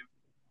I am.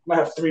 I might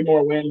have 3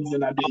 more wins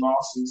than I do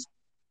losses.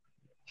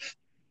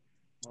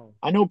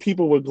 I know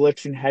people were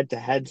glitching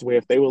head-to-heads where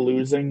if they were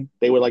losing,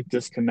 they would like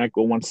disconnect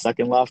with 1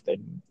 second left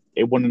and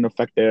it wouldn't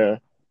affect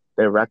their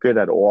record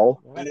at all.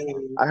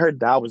 I heard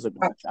that was a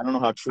glitch. I don't know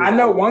how true. I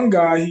know one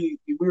guy.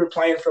 We were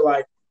playing for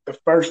like the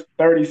first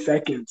 30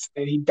 seconds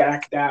and he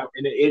backed out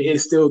and it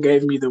still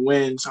gave me the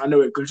win. So I know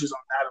it glitches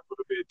on that a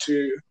little bit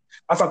too.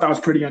 I thought that was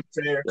pretty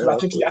unfair because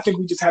I think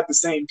we just had the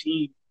same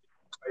team.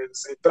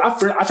 But I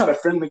try to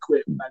friendly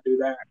quit when I do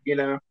that.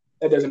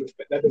 That doesn't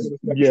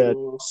affect your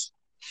rules.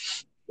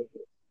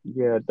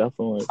 Yeah,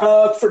 definitely.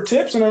 For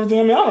tips and everything,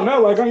 I mean, I don't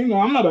know. Like, I'm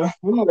not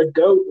a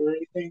goat or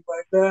anything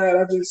like that.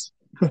 I just,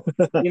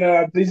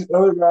 these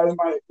other guys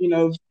might,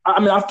 I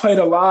mean, I've played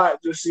a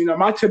lot. Just,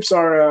 my tips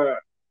are,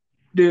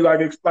 dude, like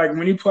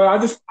when you play, I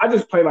just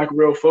play like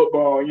real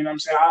football. You know what I'm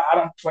saying? I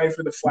don't play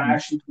for the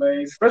flashy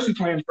plays, especially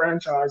playing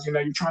franchise. You're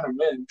trying to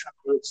win,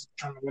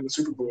 trying to win the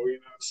Super Bowl.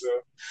 So.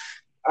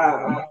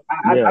 I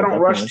don't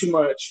rush too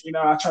much.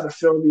 I try to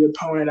fill the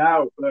opponent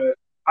out, but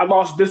I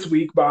lost this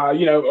week by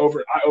I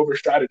over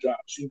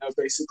strategized.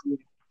 Basically,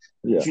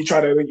 if you try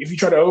to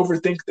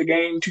overthink the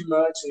game too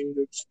much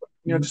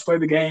and just play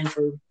the game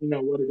for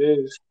what it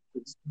is,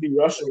 be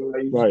rushing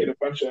you get a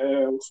bunch of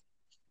L's.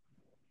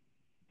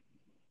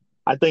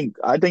 I think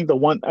the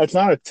one, it's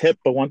not a tip,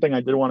 but one thing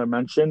I did want to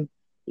mention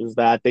is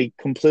that they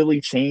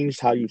completely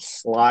changed how you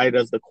slide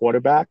as the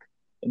quarterback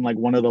in like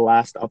one of the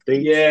last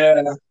updates.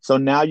 Yeah. So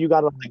now you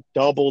gotta like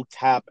double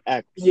tap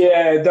X.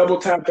 Yeah, double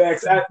tap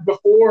X.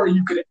 Before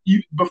you could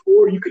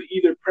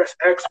either press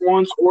X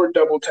once or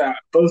double tap.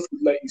 Both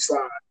would let you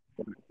slide.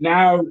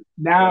 Now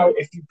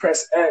if you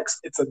press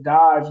X, it's a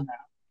dive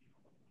now.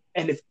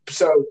 And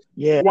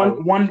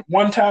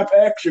one tap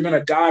X, you're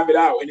gonna dive it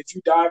out. And if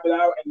you dive it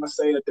out and let's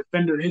say a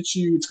defender hits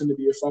you, it's gonna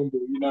be a fumble.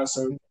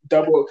 So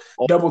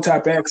double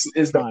tap X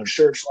is the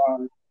sure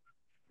slide.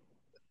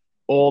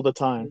 All the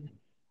time.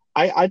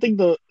 I think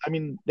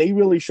they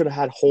really should have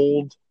had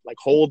hold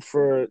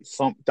for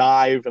some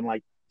dive and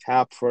like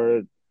tap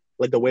for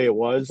like the way it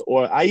was.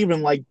 Or I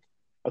even like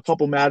a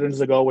couple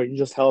Maddens ago where you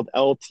just held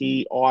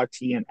LT,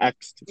 RT, and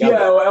X together.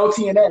 Yeah, LT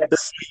and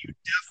X.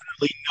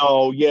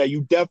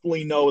 You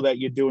definitely know that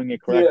you're doing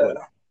it correctly.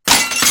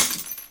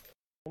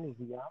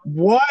 Yeah.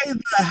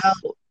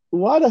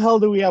 Why the hell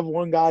do we have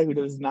one guy who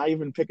does not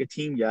even pick a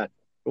team yet?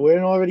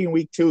 We're already in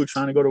week 2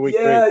 trying to go to week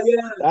 3. Yeah.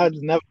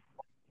 That's never.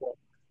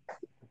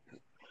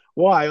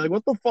 Why? Like,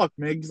 what the fuck,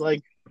 Migs?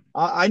 Like,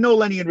 I know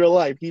Lenny in real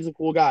life. He's a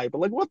cool guy. But,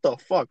 like, what the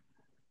fuck?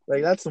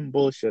 Like, that's some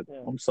bullshit.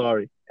 Yeah. I'm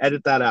sorry.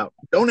 Edit that out.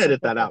 Don't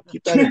edit that out.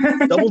 Keep that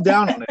in. Double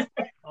down on it.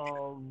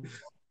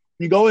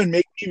 You go and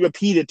make me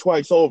repeat it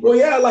twice over. Well,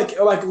 yeah,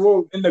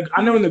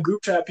 I know in the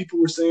group chat, people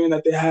were saying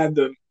that they had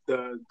the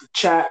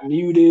chat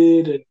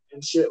muted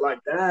and shit like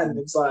that. And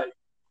it's like,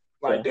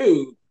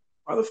 dude,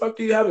 why the fuck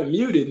do you have it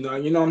muted now?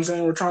 You know what I'm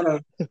saying? We're trying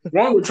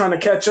to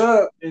catch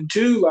up, and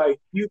 2, like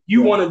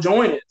you want to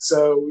join it.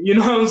 So you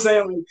know what I'm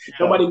saying? Like,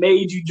 nobody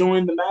made you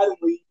join the Madden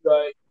League,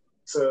 like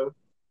so.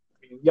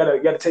 You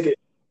gotta take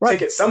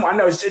it somewhere. I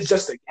know it's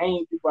just a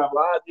game. People have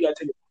lives. You gotta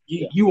take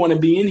it. You want to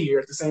be in here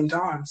at the same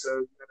time, so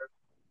you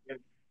gotta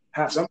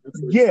have something.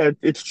 Yeah,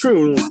 it's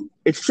true.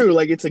 It's true.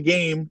 Like it's a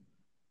game,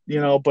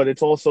 but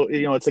it's also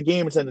it's a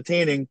game. It's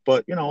entertaining,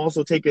 but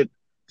also take it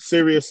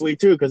seriously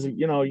too, because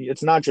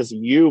it's not just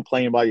you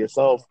playing by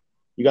yourself.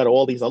 You got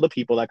all these other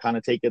people that kind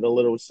of take it a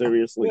little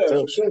seriously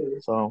too. For sure.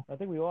 So I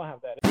think we all have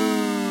that.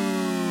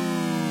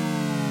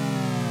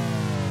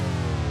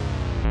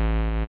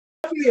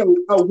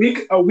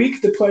 Definitely a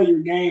week to play your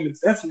game. It's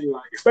definitely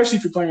especially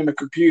if you're playing on the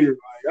computer,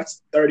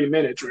 that's 30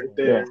 minutes right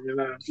there.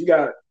 Yeah. If you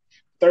got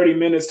 30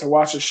 minutes to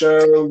watch a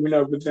show,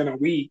 within a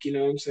week, you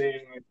know what I'm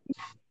saying?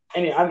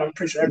 I'm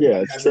pretty sure Yeah,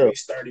 everybody it's has true. at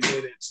least 30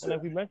 minutes. And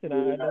like we mentioned,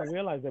 I didn't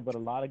realize that, but a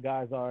lot of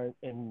guys are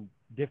in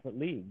different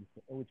leagues,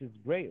 which is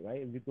great,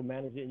 right? If you can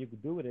manage it and you can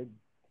do it.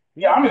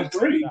 Yeah, I'm in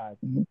 3. Guys.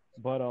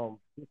 But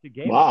get your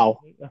game. Wow.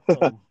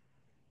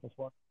 That's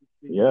why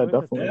Yeah,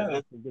 definitely.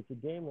 Yeah. Get your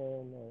game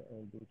in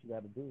and do what you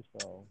got to do.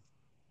 So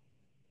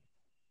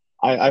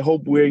I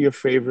hope we're your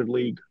favorite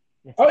league.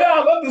 Oh yeah,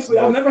 I love this league.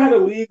 I've never had a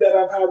league that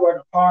I've had like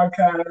a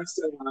podcast,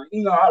 and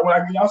when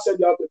y'all said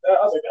y'all did that,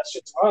 I was like, that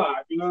shit's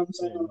live. You know what I'm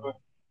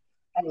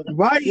saying?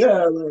 Right.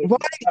 Yeah. We're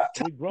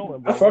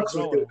growing, bro. I fucks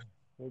with it.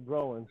 We're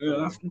growing.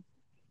 Yeah.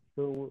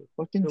 So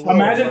Fucking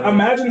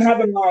Imagine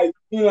having like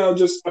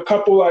just a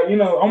couple like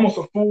almost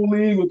a full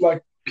league with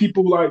like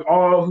people like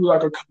all who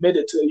like are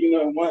committed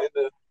to wanting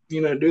to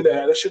do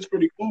that. That shit's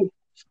pretty cool.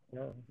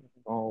 Yeah.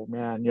 Oh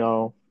man,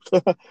 yo.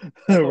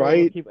 We'll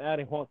Right. keep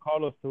adding Juan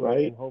Carlos to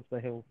it in hopes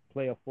that he'll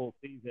play a full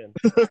season.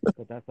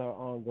 But that's our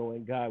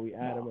ongoing guy. We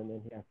add him and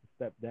then he has to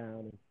step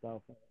down and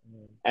stuff.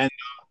 And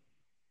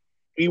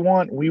we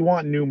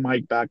want new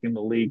Mike back in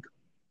the league.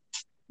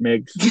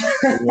 Miggs.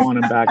 We want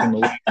him back in the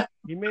league.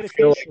 He made a case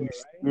for it, right?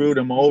 Screwed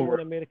him over.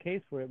 He made a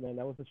case for it, man.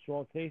 That was a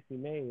strong case he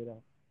made.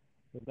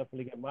 He'll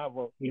definitely get my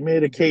vote. He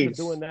made a case.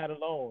 Doing that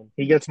alone.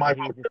 He gets my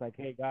vote. He's just like,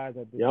 hey guys,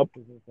 I did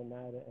this and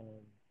that,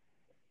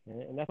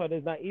 and that's why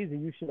it's not easy.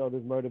 You should know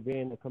there's murder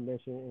being a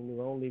commission in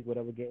your own league,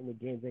 whatever, getting the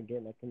games and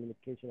getting that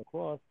communication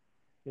across.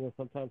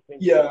 Sometimes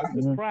things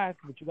just crack,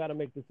 but you got to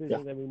make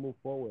decisions and we move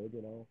forward.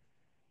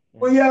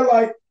 Well, yeah,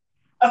 like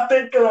I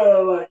think,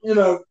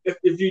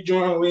 if you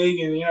join a league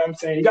and you know what I'm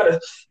saying, you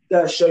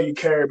gotta show you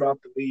care about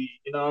the league.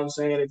 You know what I'm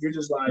saying? If you're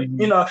just like,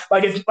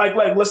 like if like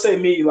let's say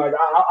me, like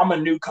I'm a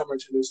newcomer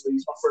to this league,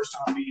 it's my first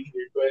time being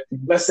here, but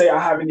let's say I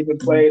haven't even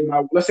played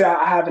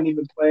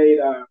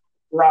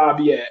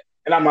Rob yet.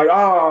 And I'm like,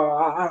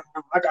 I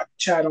got the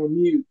chat on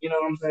mute. You know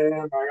what I'm saying?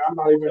 Like, I'm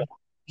not even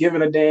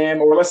giving a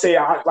damn. Or let's say,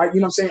 or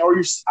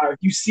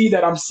you see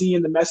that I'm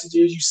seeing the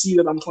messages. You see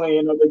that I'm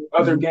playing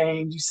other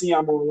games. You see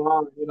I'm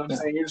online. You know what I'm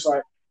saying? You're just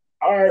like,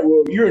 all right,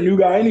 well, you're a new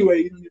guy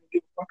anyway. You don't even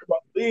give a fuck about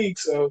the league.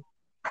 So,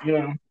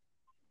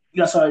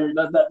 that's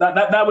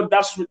how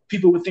that's what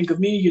people would think of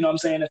me. You know what I'm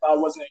saying? If I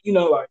wasn't,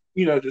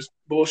 just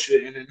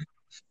bullshitting and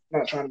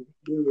not trying to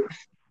do it.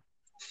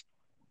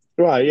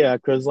 Right, yeah,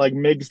 because like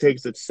Miggs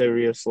takes it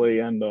seriously,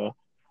 and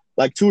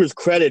like to his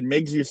credit,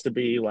 Miggs used to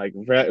be like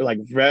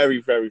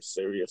very, very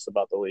serious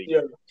about the league.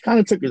 Yeah. Kind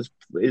of took his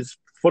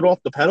foot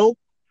off the pedal,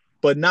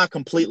 but not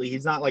completely.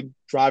 He's not like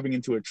driving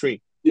into a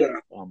tree. Yeah.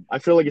 I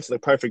feel like it's the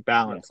perfect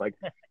balance. Like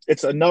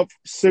it's enough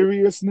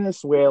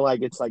seriousness where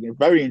like it's like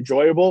very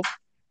enjoyable.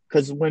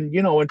 Because when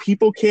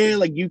people care,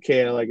 like you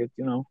care, like it's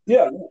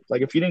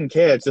like if you didn't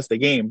care, it's just a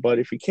game. But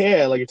if you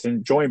care, like it's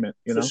enjoyment,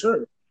 For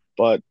sure.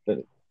 But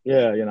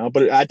yeah,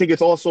 but I think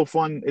it's also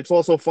fun. It's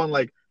also fun,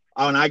 like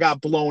when I got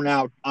blown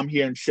out, I'm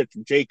hearing shit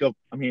from Jacob.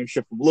 I'm hearing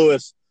shit from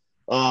Lewis.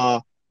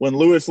 When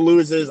Lewis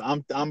loses,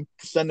 I'm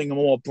sending him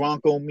all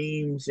Bronco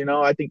memes.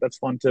 I think that's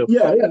fun too.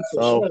 Yeah,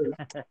 for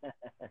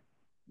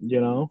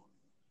sure.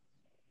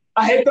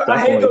 I hate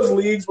those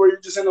leagues where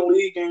you're just in a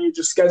league and you're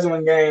just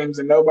scheduling games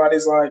and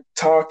nobody's like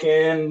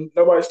talking.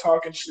 Nobody's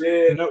talking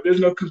shit. No, there's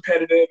no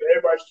competitive.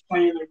 Everybody's just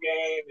playing their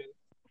game,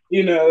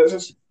 and it's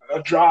just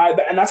a dry,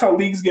 and that's how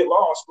leagues get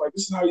lost. Like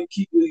this is how you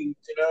keep leagues,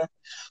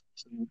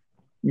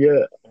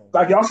 Yeah.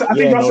 Like y'all said, I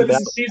think y'all said this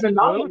is season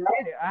 9.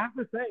 Right? I have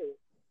to say,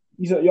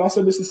 y'all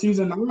said this is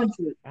season 9.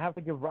 I have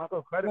to give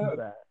Rocco credit for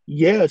that.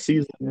 Yeah,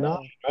 season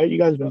 9, right? You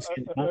guys been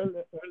season 9.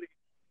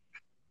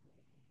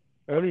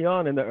 Early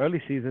on in the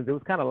early seasons, it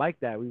was kind of like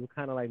that. We were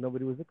kind of like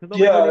nobody knew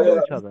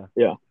each other.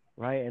 Yeah.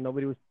 Right, and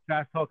nobody was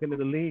trash talking to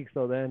the league.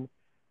 So then,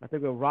 I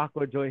think when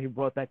Rocco joined, he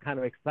brought that kind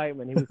of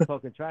excitement. He was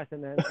talking trash,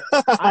 and then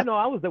I know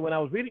I was there when I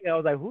was reading it. I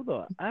was like, "Who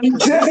the?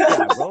 This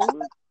guy, bro?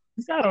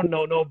 I don't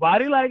know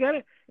nobody like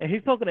that." And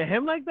he's talking to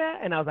him like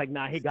that, and I was like,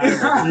 "Nah, he got it,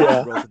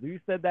 bro." If you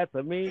said that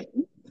to me,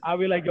 I'll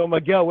be like, "Yo,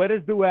 Miguel, where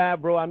this dude at,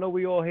 bro? I know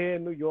we all here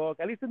in New York.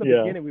 At least in the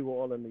beginning, we were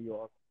all in New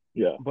York."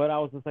 Yeah. But I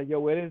was just like, "Yo,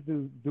 where this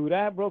dude do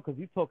that, bro? Because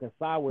you talking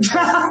sideways."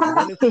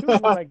 And it's true.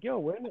 I'm like, "Yo,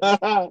 where?"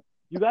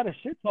 You got a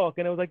shit talk,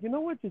 and it was like, you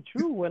know what? It's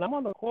true. When I'm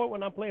on the court,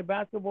 when I'm playing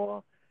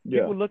basketball,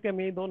 people look at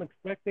me, don't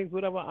expect things,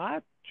 whatever. I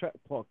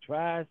talk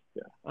trash.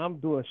 Yeah. I'm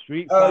doing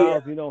street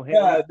fouls,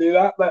 Yeah, dude,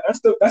 that's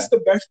the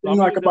best thing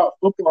about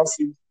football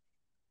season.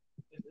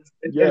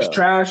 It's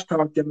trash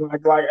talking,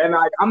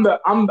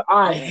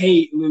 I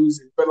hate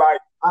losing, but like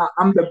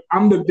I'm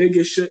the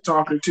biggest shit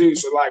talker too.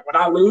 So like when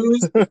I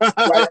lose,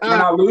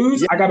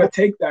 I gotta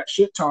take that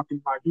shit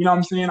talking, like you know what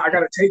I'm saying. I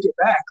gotta take it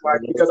back,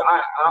 like because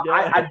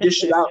I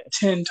dish it out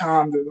 10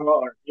 times as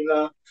hard,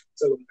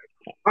 So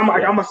I'm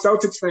a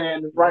Celtics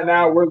fan right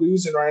now. We're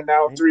losing right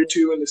now,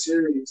 3-2 in the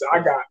series. I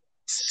got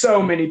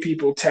so many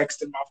people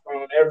texting my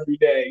phone every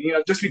day,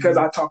 just because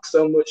I talk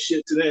so much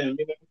shit to them,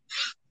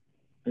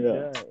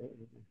 Yeah.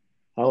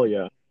 Hell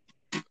yeah.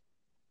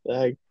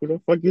 Like who the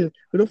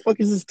fuck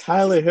is this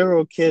Tyler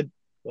Hero kid?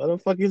 Why the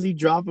fuck is he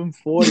dropping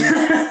 40?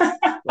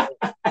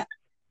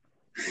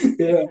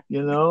 Yeah.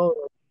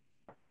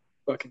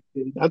 Fucking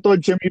city. I thought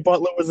Jimmy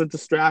Butler was a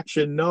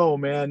distraction. No,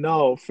 man,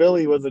 no.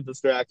 Philly was a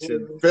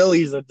distraction.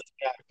 Philly's a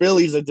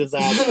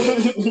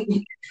disaster.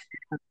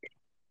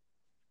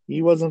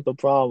 He wasn't the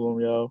problem,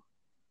 yo.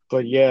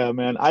 But yeah,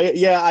 man.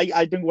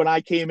 I think when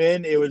I came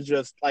in, it was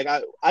just like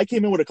I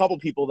came in with a couple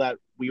people that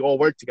we all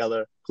worked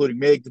together, including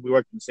Mig. We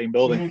worked in the same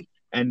building,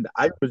 and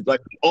I was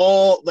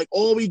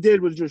all we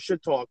did was just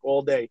shit talk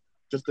all day,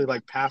 just to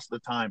like pass the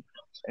time.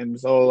 And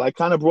so I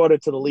kind of brought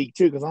it to the league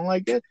too, because I'm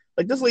like, yeah,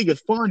 like this league is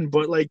fun,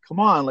 but like, come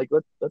on, like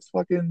let's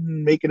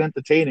fucking make it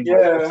entertaining. Like,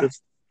 let's Yeah.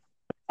 just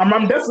I'm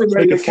definitely let's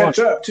ready make to it fun. catch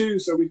up too,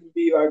 so we can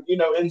be like,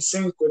 in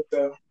sync with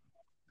the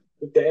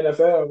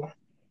NFL.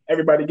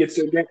 Everybody gets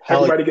their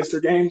Hell,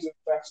 games in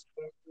fast.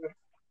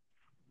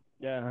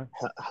 Yeah.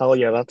 hell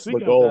yeah, that's the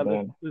Speaking of goal, that,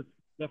 man. let's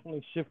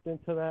definitely shift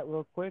into that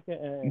real quick and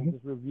Mhm.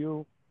 just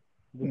review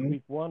this Mhm.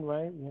 week one,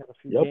 right? We had a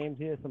few Yep. games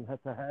here, some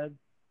head-to-heads.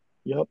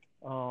 Yep.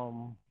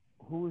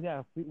 Who we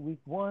have week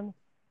one?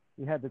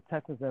 We had the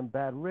Texans and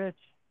Bad Rich.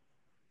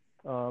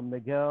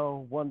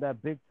 Miguel won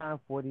that big time,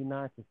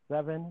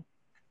 49-7,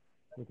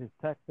 with his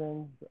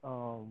Texans.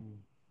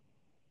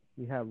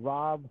 We had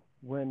Rob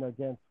win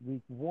against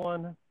week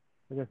one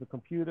against the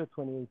computer,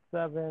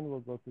 28-7.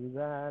 We'll go through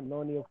that.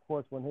 Noni, of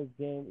course, won his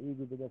game,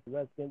 Eagles against the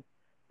Redskins,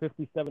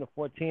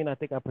 57-14. I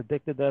think I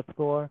predicted that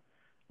score.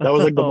 That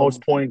was like the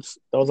most points.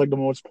 That was like the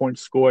most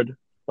points scored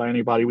by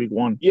anybody week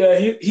one. Yeah,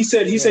 he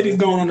said he's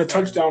going on a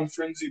touchdown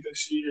frenzy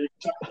this year.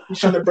 He's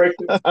trying to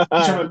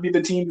he's trying to be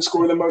the team to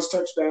score the most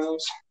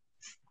touchdowns.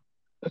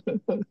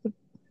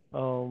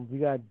 We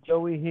got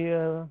Joey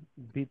here,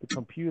 beat the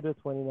computer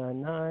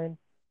 29-9.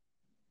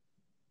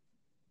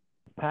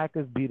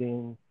 Packers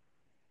beating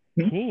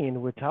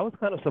Keen, which I was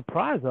kind of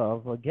surprised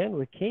of. Again,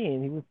 with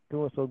Keen, he was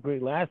doing so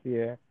great last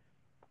year.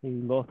 He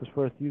lost his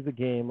first user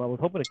game. I was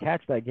hoping to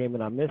catch that game,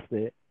 and I missed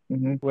it.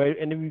 Mm-hmm. Were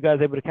any of you guys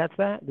able to catch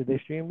that? Did they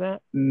stream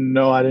that?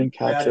 No, I didn't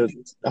catch it.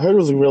 I heard it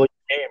was a really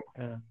good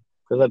game.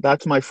 Because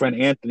that's my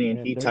friend Anthony,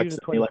 and he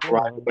texted me like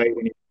right away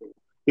when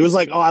he was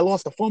like, "Oh, I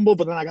lost the fumble,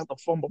 but then I got the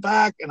fumble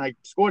back, and I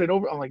scored it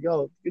over." I'm like,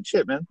 "Yo, good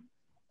shit, man.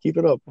 Keep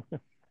it up."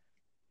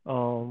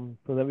 So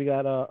then we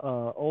got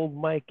old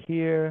Mike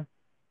here,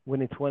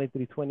 winning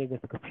 23-20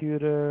 against the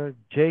computer.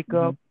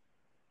 Jacob.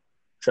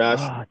 Trash.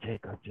 Ah,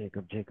 Jacob.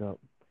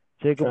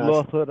 Jacob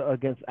lost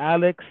against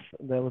Alex.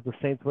 That was the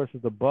Saints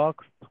versus the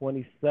Bucks,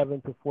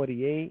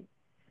 27-48.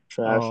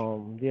 Trash.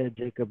 Yeah,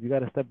 Jacob, you got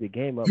to step your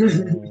game up,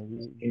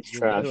 man. He's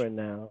you're trash. veteran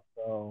now,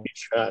 so he's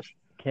trash.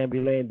 Can't be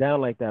laying down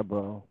like that,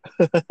 bro.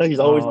 He's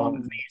always on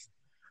his knees.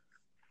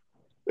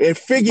 It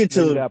figured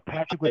to. You got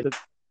Patrick with the.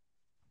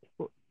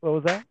 What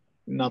was that?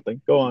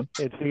 Nothing. Go on.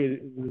 It figured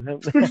it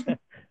was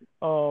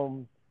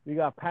him. We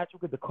got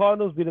Patrick with the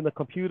Cardinals beating the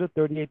computer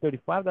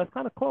 38-35. That's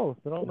kind of close.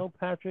 I don't know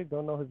Patrick.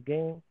 Don't know his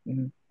game.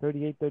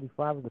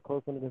 38-35 is a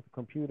close one against the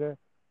computer.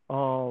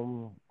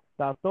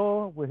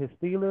 Sato with his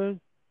Steelers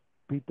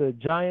beat the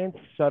Giants,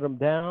 shut them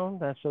down.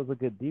 That shows a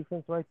good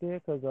defense right there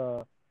because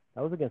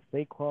that was against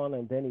Saquon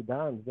and Danny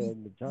Dimes there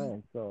in the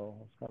Giants. So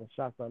I was kind of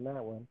shocked on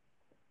that one.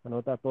 I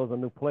know Sato's a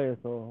new player,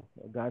 so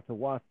a guy to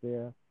watch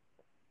there.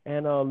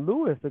 And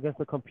Lewis against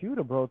the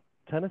computer, bro.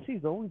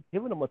 Tennessee's always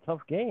giving him a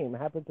tough game. It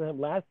happened to him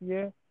last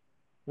year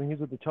when he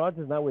was with the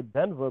Chargers, not with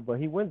Denver, but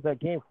he wins that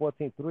game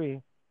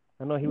 14-3.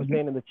 I know he was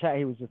saying in the chat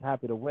he was just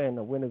happy to win.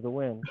 A win is a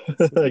win.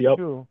 Yep.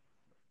 True.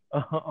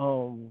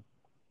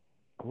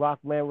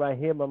 Rockman right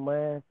here, my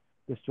man,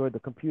 destroyed the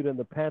computer and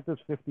the Panthers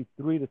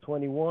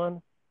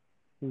 53-21.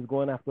 He was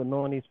going after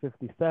Noni's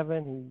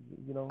 57.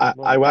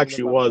 I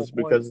actually was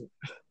because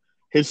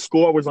his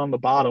score was on the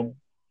bottom.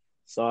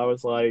 So I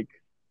was like,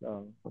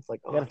 oh,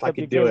 if I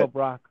could do it. Up,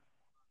 Rock.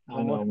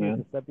 I know, man.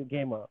 To step your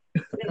game up.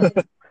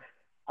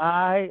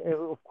 I,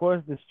 of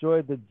course,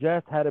 destroyed the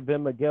Jets. Had it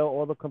been Miguel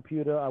or the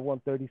computer, I won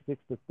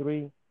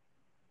 36-3.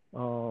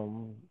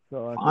 So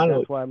I think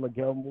that's why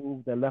Miguel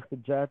moved and left the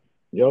Jets.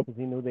 Yep. Because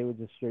he knew they were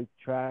just straight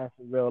trash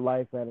in real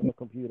life and on the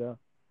computer.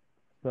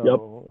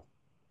 So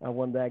I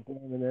won that game,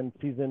 and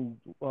then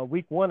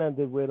week one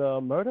ended with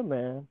Murder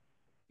Man.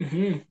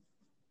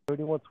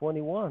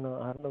 31-21.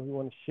 I don't know if you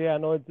want to share. I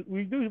know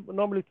we do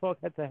normally talk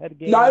head-to-head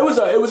games. No,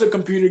 it was a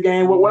computer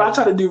game. What I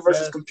try to do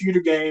versus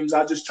computer games,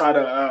 I just try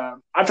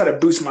to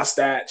boost my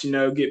stats.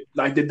 Get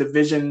like the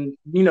division.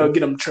 Get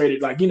them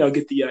traded. Like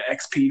get the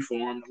XP for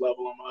them to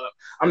level them up.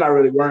 I'm not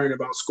really worrying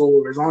about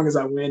score as long as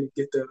I win and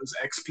get those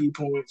XP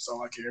points. That's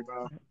all I care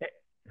about.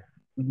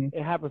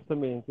 It happens to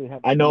me.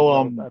 I know.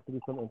 I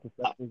threw some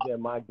interceptions in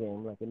my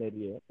game like an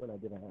idiot when I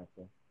didn't have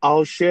to.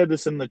 I'll share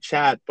this in the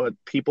chat, but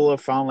people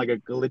have found like a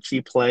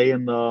glitchy play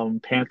in the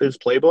Panthers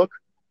playbook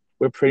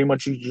where pretty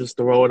much you just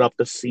throw it up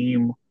the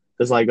seam.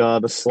 There's like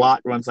the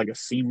slot runs like a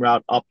seam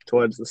route up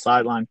towards the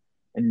sideline,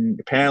 and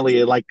apparently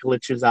it like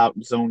glitches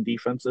out zone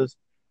defenses.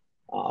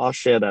 I'll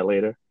share that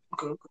later.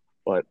 Okay.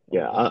 But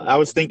yeah, I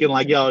was thinking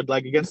like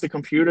against the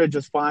computer,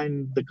 just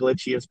find the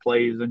glitchiest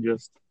plays and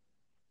just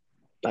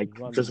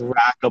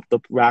rack up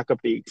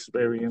the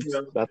experience.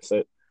 Yeah. That's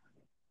it.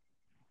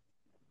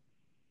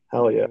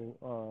 Hell yeah.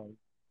 I'll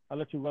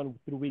let you run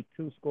through week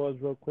two scores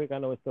real quick. I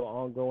know it's still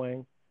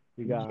ongoing.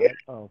 We got Yeah.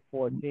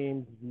 4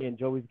 teams. Me and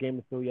Joey's game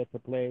is still yet to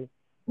play.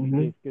 Mm-hmm.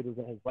 DJ Skittles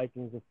and his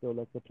Vikings are still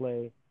left to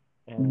play.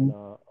 And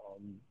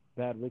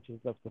Bad Rich is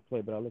left to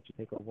play, but I'll let you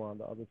take over on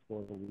the other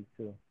scores of the week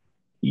too.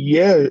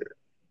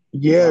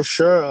 Yeah,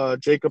 sure.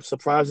 Jacob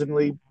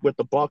surprisingly with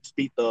the Bucks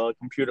beat the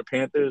Computer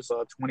Panthers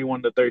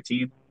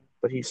 21-13,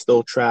 but he's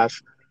still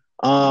trash.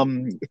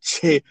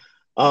 Lewis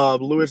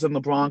and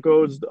the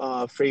Broncos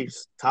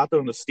faced Tato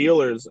and the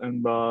Steelers,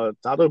 and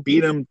Tato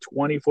beat him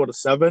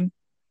 24-7.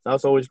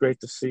 That's always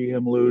great to see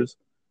him lose.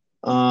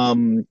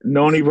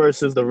 Noni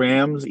versus the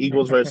Rams,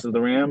 Eagles versus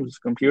the Rams,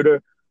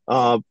 Computer.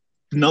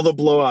 Another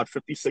blowout,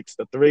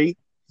 56-3. He's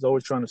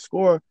always trying to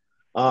score.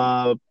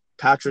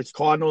 Patrick's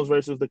Cardinals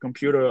versus the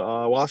Computer,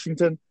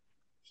 Washington.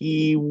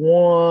 He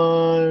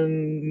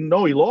won.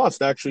 No, he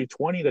lost actually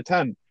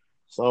 20-10.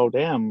 So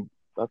damn,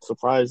 that's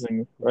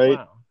surprising, right?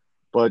 Wow.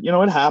 But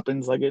it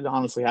happens. Like it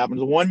honestly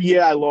happens. One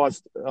year I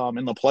lost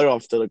in the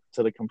playoffs to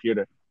the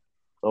Computer.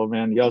 So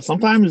man,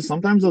 sometimes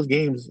those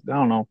games, I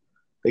don't know,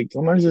 they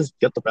sometimes just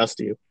get the best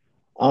of you.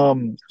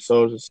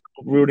 So just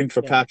rooting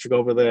for Patrick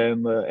over there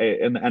in the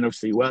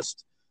NFC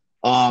West.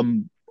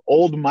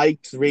 Old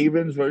Mike's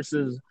Ravens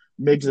versus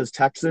Miggs'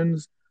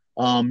 Texans.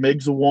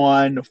 Miggs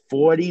won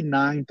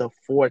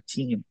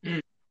 49-14.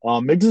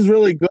 Miggs is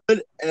really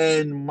good,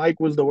 and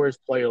Mike was the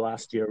worst player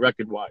last year,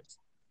 record-wise.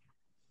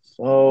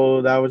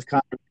 So that was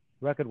kind of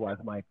record-wise,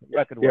 Mike.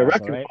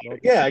 Record-wise. Right?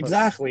 Yeah,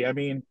 exactly. I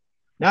mean,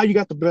 now you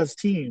got the best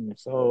team,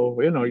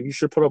 so you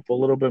should put up a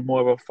little bit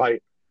more of a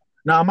fight.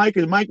 Now, Mike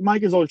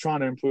is always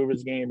trying to improve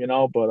his game,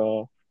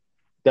 but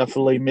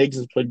definitely Miggs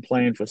has been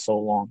playing for so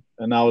long,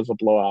 and that was a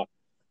blowout.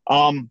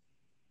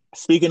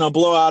 Speaking of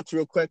blowouts,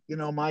 real quick,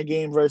 my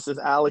game versus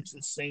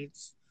Alex's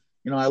Saints.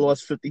 I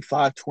lost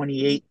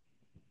 55-28.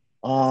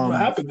 What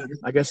happened?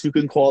 I guess you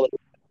can call it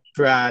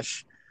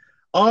trash.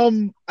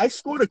 I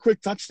scored a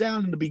quick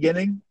touchdown in the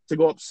beginning to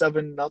go up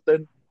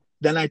 7-0.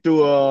 Then I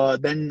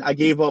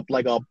gave up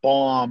like a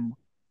bomb.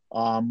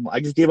 I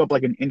just gave up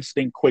like an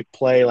instant quick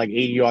play, like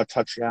 80-yard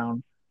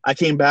touchdown. I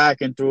came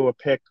back and threw a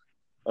pick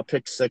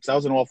six. That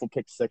was an awful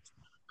pick six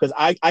because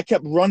I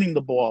kept running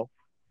the ball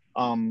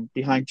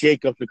behind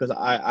Jacob because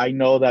I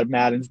know that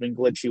Madden's been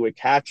glitchy with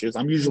catches.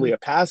 I'm usually a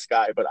pass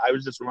guy, but I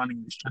was just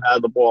running the shit out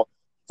of the ball.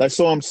 So I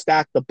saw him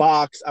stack the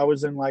box. I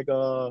was in like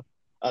a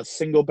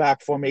single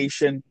back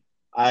formation.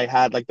 I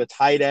had like the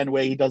tight end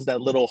where he does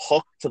that little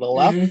hook to the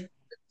left. Mm-hmm.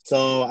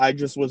 So I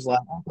just was like,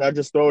 I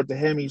just throw it to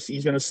him.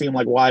 He's going to seem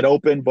like wide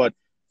open, but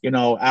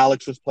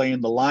Alex was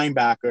playing the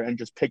linebacker and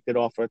just picked it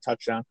off for a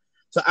touchdown.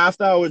 So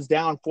after I was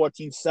down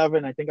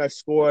 14-7, I think I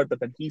scored, but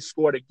then he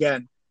scored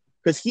again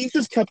because he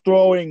just kept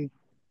throwing.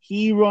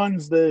 He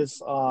runs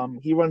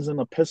he runs in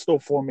a pistol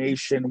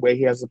formation where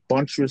he has a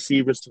bunch of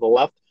receivers to the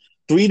left,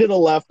 3 to the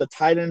left. The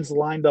tight ends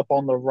lined up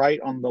on the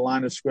right on the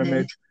line of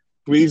scrimmage. Mm-hmm.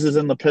 Breeze is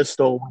in the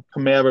pistol,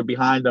 Kamara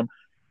behind him,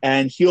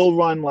 and he'll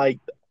run like.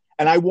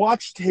 And I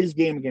watched his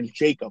game against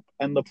Jacob,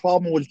 and the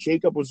problem was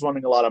Jacob was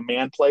running a lot of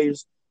man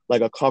plays,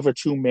 like a cover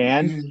 2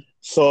 man. Mm-hmm.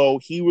 So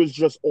he was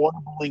just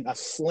audibling a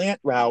slant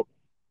route.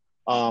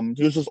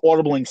 He was just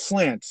audibling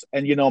slants,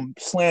 and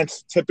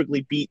slants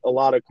typically beat a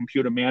lot of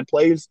computer man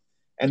plays,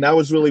 and that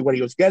was really what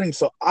he was getting.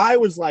 So I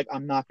was like,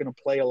 I'm not going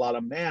to play a lot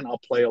of man. I'll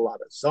play a lot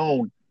of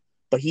zone.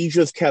 But he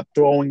just kept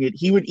throwing it.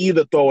 He would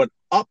either throw it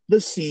up the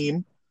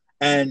seam.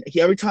 And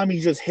every time he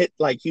just hit,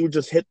 like he would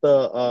just hit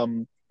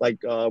the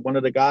one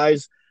of the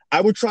guys. I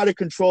would try to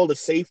control the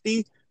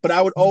safety, but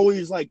I would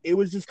always it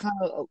was just kind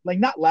of like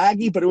not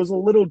laggy, but it was a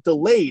little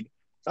delayed.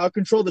 So I would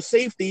control the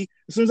safety.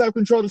 As soon as I would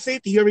control the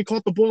safety, he already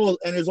caught the ball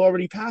and is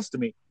already passed to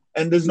me.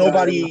 And there's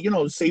nobody,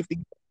 safety.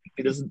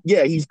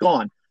 He's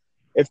gone.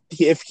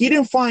 If he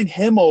didn't find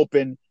him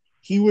open,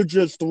 he would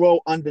just throw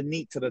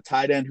underneath to the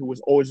tight end who was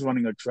always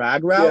running a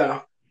drag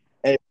route.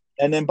 Yeah.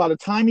 And then by the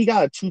time he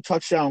got a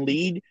 2-touchdown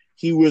lead,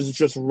 he was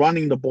just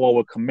running the ball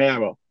with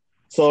Kamara.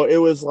 So it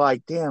was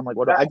like, damn, like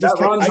what I just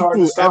kept, I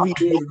threw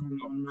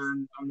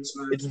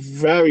it's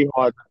very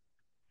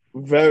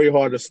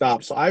hard to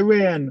stop. So I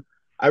ran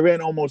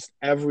almost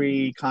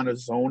every kind of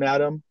zone at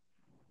him.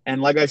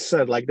 And like I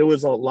said, like there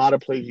was a lot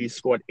of plays he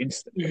scored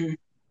instantly. Mm-hmm.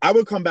 I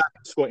would come back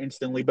and score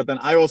instantly, but then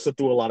I also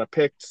threw a lot of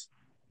picks.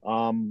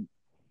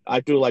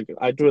 I threw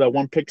that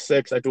one pick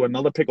six. I threw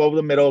another pick over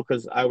the middle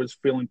because I was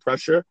feeling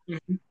pressure.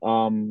 Mm-hmm.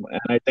 And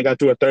I think I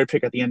threw a third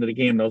pick at the end of the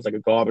game. That was like a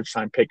garbage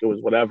time pick. It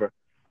was whatever.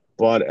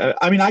 But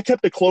I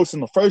kept it close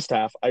in the first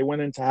half. I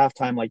went into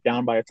halftime like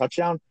down by a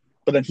touchdown,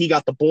 but then he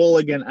got the ball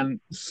again, and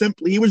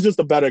simply he was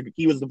the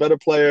better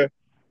player.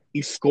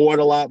 He scored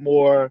a lot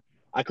more.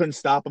 I couldn't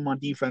stop him on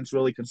defense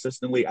really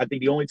consistently. I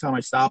think the only time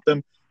I stopped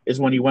him is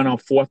when he went on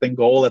 4th and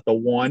goal at the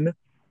 1.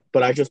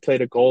 But I just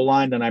played a goal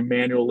line, and I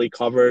manually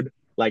covered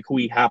like who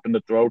he happened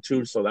to throw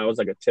to. So that was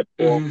like a tip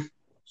ball. Mm-hmm.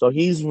 So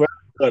he's very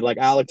good. Like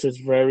Alex is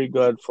very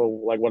good for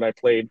like what I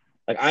played.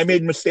 Like I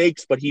made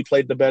mistakes, but he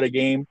played the better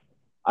game.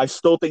 I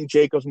still think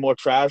Jacob's more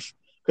trash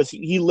because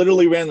he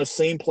literally ran the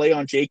same play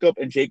on Jacob,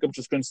 and Jacob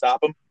just couldn't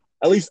stop him.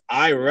 At least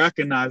I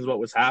recognized what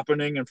was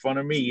happening in front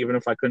of me, even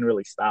if I couldn't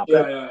really stop it.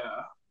 Yeah.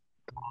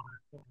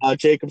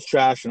 Jacob's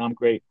trash, and I'm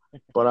great.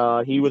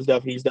 But he's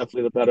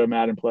definitely the better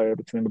Madden player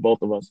between the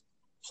both of us.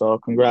 So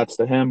congrats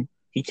to him.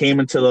 He came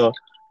into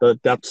the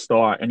Death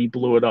Star and he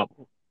blew it up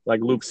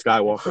like Luke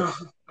Skywalker.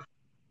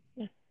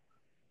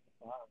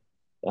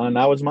 And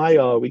that was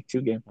my week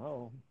 2 game.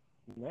 Oh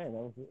man,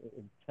 that was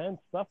intense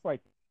stuff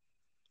right there.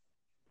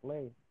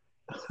 Play.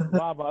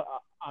 Rob,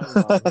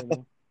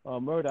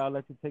 Murder, I'll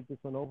let you take this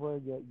one over.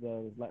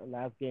 The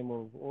last game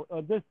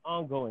of this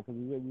ongoing, because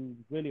we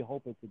really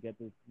hoping to get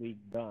this week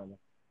done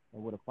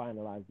and would have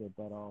finalized it.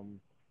 But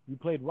you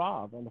played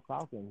Rob and the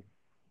Falcons.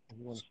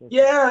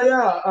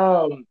 Yeah.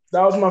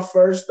 That's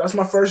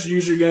my first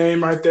user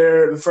game right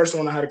there. The first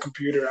one I had a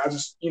computer. I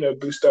just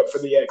boost up for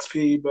the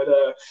XP. But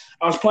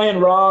I was playing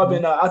Rob,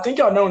 and I think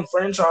y'all know in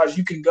franchise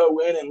you can go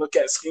in and look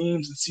at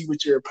schemes and see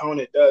what your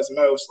opponent does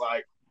most.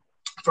 Like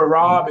for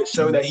Rob, it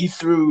showed that he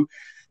threw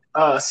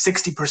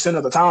 60%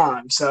 of the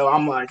time. So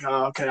I'm like,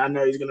 oh, okay, I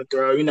know he's gonna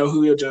throw.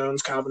 Julio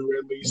Jones, Calvin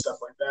Ridley, stuff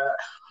like that.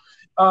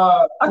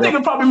 I think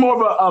it's probably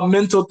more of a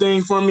mental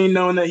thing for me,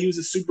 knowing that he was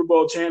a Super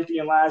Bowl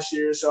champion last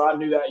year. So I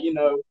knew that,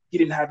 he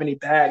didn't have any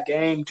bad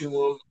game to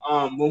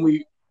him. When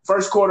we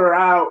first quarter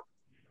out,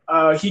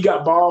 he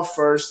got ball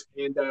first,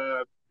 and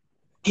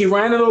he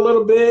ran it a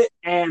little bit,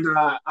 and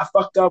I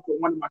fucked up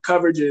with one of my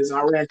coverages.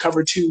 I ran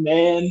cover 2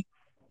 man,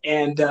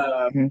 and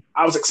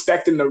I was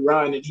expecting to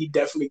run, and he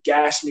definitely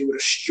gashed me with a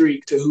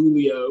streak to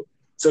Julio.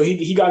 So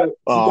he got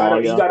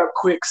a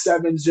quick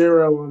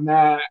 7-0 on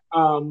that.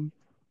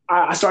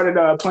 I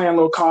started playing a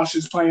little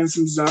cautious, playing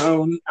some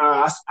zone.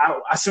 As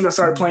soon as I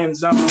started playing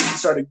zone, he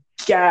started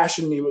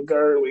gashing me with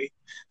Gurley.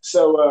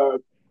 So,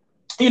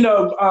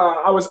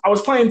 I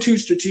was playing too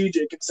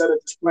strategic instead of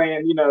just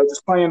playing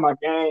my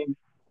game.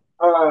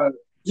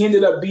 He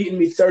ended up beating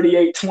me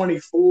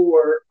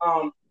 38-24.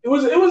 It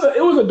was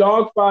a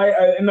dogfight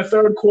in the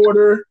third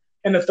quarter.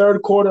 In the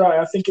third quarter,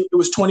 I think it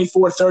was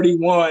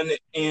 24-31,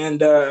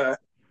 and I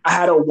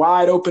had a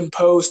wide open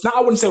post. Now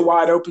I wouldn't say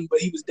wide open, but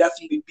he was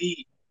definitely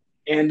beat.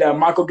 And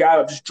Michael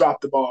Gallup just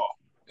dropped the ball.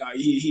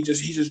 He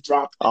just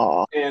dropped it.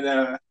 Aww.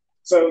 And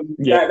so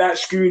that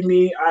screwed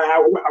me.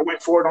 I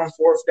went for it on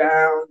 4th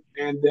down,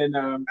 and then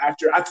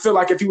after I feel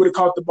like if he would have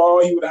caught the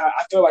ball, it would have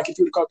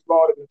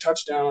been a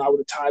touchdown. I would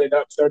have tied it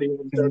up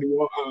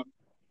 31-31.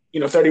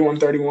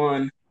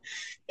 31-31,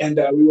 and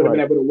we would have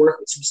been able to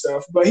work with some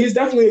stuff. But he's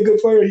definitely a good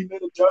player. He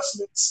made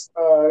adjustments.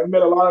 He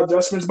made a lot of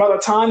adjustments. By the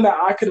time that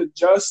I could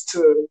adjust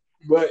to.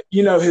 But,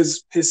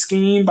 his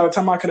scheme, by the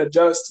time I could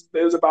adjust,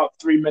 there was about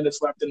 3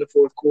 minutes left in the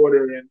fourth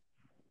quarter, and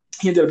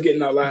he ended up getting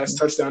that last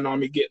touchdown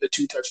on me, getting the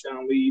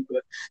 2-touchdown lead.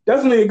 But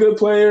definitely a good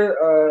player.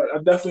 I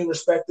definitely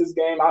respect this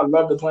game. I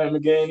love to play him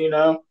again,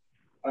 I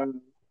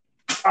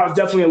was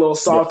definitely a little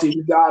salty.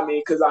 He got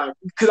me because I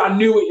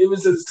knew it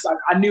was just,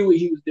 I knew what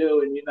he was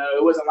doing,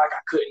 It wasn't like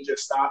I couldn't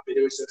just stop it.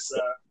 It was just,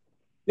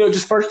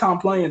 just first time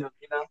playing him,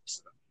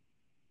 So.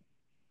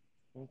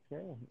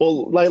 Okay.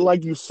 Well,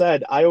 like you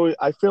said,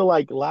 I feel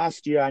like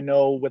last year, I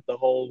know with the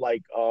whole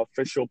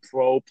official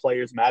pro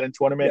players Madden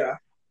tournament,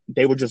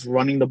 they were just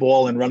running the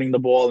ball, and no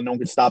one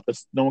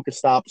could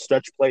stop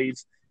stretch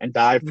plays and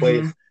dive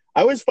plays.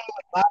 I always felt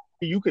like last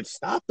year you could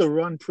stop the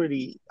run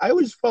pretty. I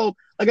always felt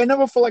like I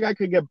never felt like I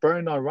could get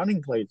burned on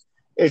running plays.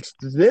 It's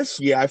this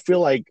year I feel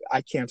like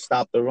I can't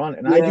stop the run,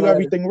 and I do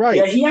everything right.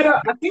 Yeah, he had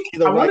I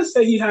want to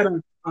say he had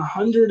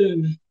 100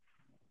 and.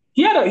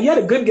 He had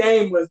a good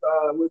game with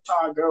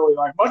Todd Gurley.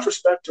 Like, much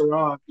respect to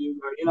Rob, dude.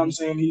 Like, you know what I'm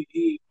saying?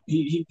 He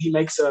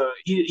makes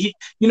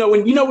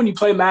when you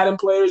play Madden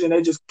players and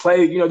they just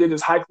play, they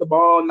just hike the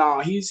ball.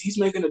 Nah, he's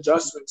making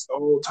adjustments the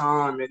whole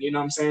time, and you know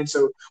what I'm saying?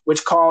 So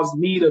which caused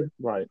me to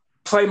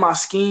play my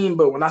scheme,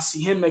 but when I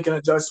see him making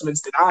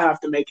adjustments, then I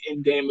have to make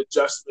in-game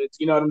adjustments.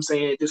 You know what I'm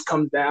saying? It just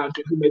comes down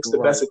to who makes the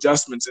best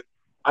adjustments, and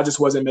I just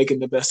wasn't making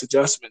the best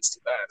adjustments to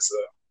that. So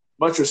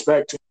much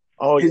respect to him.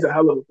 Oh, he's a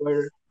hell of a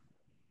player.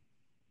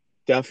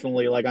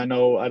 Definitely. Like, I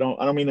know I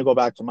don't mean to go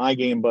back to my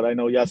game, but I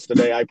know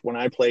yesterday when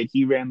I played,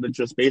 he ran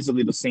just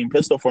basically the same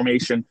pistol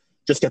formation,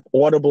 just kept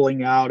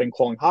audibling out and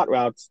calling hot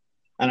routes.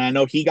 And I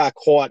know he got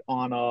caught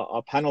on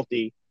a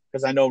penalty,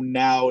 because I know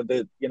now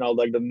that,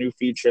 like the new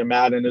feature in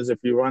Madden is if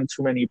you run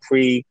too many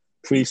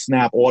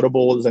pre-snap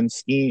audibles and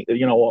scheme,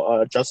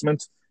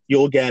 adjustments,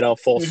 you'll get a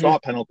false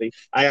start penalty.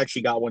 I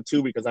actually got one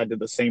too, because I did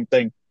the same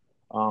thing.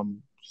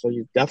 So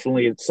you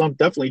definitely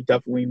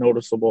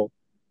noticeable.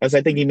 As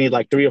I think he made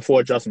like 3 or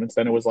 4 adjustments,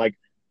 then it was like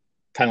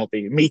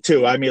penalty. Me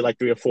too. I made like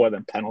 3 or 4,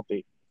 then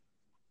penalty.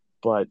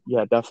 But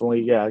yeah,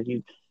 definitely, yeah.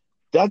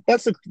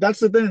 That's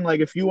the thing. Like,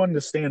 if you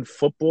understand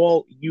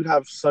football, you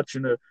have such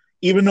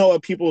even though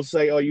people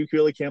say, "Oh, you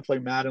really can't play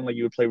Madden like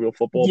you would play real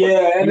football,"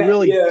 yeah, but you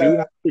really do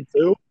have to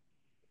do.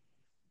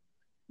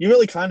 You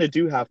really kind of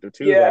do have to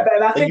too. Yeah,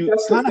 and I think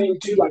that's the thing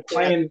too. Like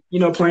playing,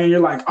 you're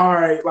like, all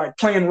right, like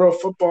playing real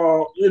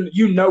football.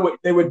 You know what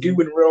they would do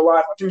in real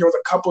life. I think there was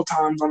a couple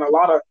times on a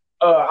lot of.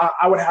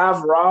 I would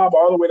have Rob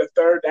all the way to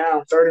 3rd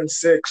down, 3rd and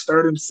 6,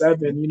 3rd and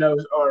 7,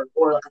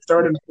 or like a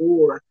 3rd and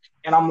 4.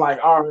 And I'm like,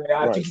 all right,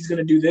 I think he's going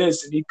to do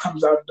this. And he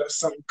comes out and does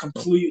something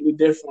completely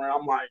different.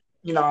 I'm like,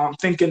 I'm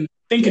thinking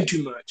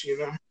too much,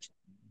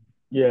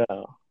 Yeah.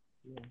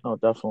 Oh,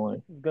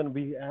 definitely. It's gonna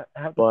be. I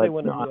have to say, But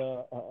one of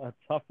the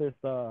toughest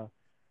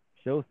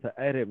shows to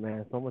edit,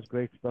 man. So much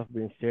great stuff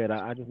being shared.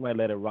 I just might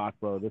let it rock,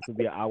 bro. This will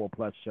be an hour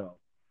plus show.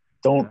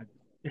 don't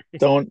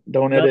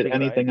don't edit Nothing, right?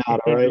 anything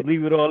out, all Just right?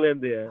 leave it all in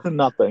there.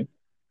 Nothing.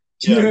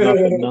 Yeah.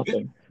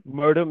 Nothing.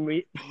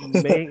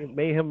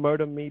 Mayhem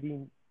murder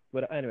meeting.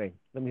 But anyway,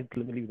 let me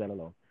leave that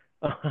alone.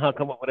 I'll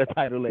come up with a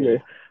title Yeah.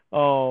 later.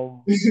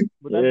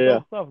 But that's Yeah.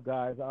 dope stuff,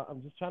 guys.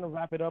 I'm just trying to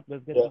wrap it up.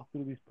 Let's get Yeah.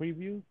 through these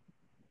previews.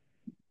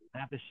 I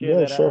have to share Yeah,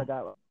 that sure. I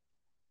got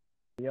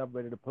up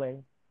ready to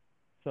play.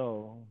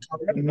 So as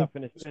Okay. soon as I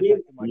finish this, I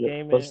get my Yeah,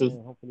 game in, this is-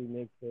 and hopefully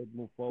Nick could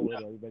move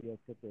forward. Everybody else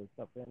get their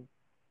stuff in.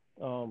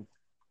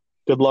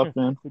 Good luck,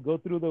 man. To go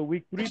through the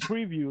week 3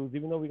 previews,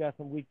 even though we got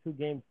some week 2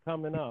 games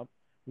coming up,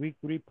 week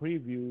 3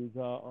 previews,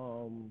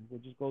 we'll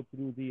just go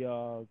through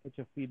the get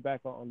your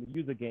feedback on the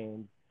user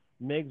games.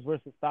 Migs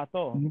versus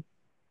Tato. Mhm.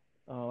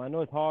 I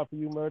know it's hard for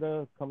you,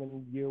 Murder, coming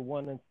in year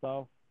 1 and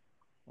stuff.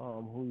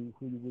 Who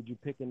would you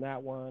pick in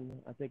that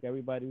one? I think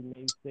everybody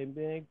may say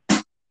Migs.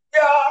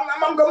 Yeah,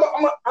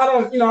 I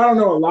don't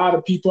know a lot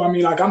of people. I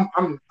mean, like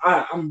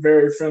I'm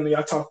very friendly.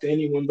 I talk to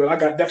anyone, but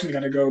definitely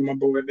got to go with my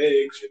boy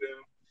Biggs.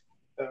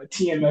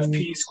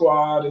 TMFP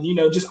squad, and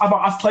just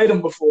I've played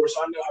him before,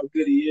 so I know how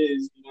good he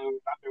is. I know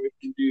what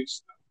he can do.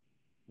 So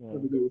Yeah. I'll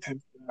be good with him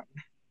for that.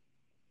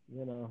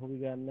 Who we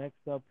got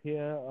next up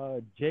here?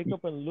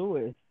 Jacob and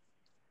Lewis,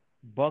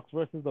 Bucks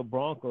versus the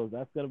Broncos.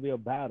 That's gonna be a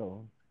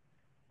battle.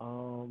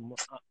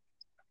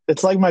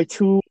 It's like my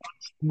two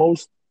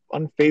most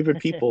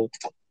unfavored people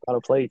gotta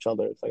play each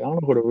other. It's like I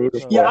don't know who to root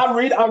for. Yeah, I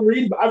read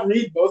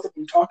both of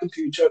them talking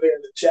to each other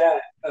in the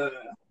chat.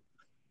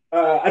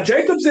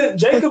 Jacob's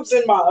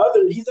in my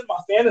he's in my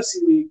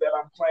fantasy league that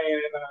I'm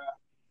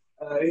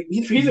playing.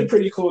 He's a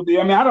pretty cool dude.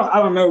 I mean, I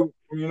don't know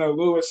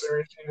Lewis or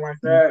anything like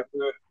that,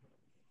 but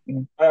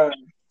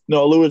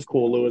no, Lewis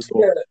cool.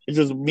 Yeah. It's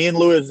just me and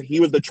Lewis. He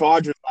was the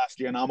Chargers last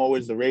year, and I'm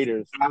always the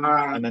Raiders,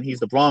 and then he's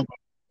the Broncos,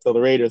 so the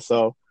Raiders.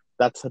 So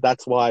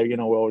that's why we're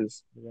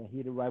always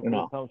he the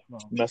rival comes from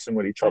messing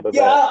with each other.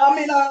 Yeah, I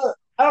mean, I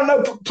don't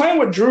know. Playing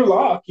with Drew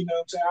Lock, what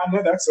I'm saying. I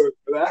know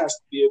that has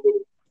to be a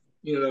little,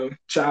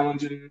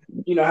 challenging.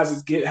 Has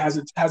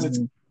its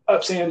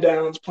ups and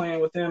downs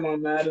playing with him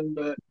on Madden,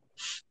 but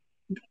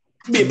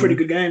it'd be a pretty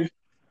good game.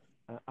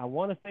 I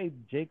want to say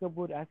Jacob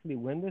would actually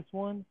win this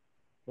one,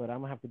 but I'm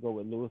gonna have to go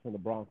with Lewis and the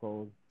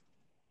Broncos.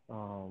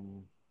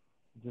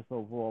 Just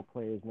overall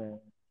players, man.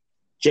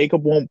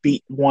 Jacob won't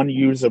beat one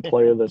user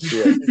player this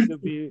year. It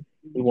could be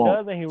he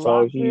won't. It'd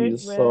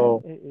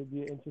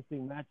be an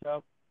interesting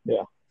matchup.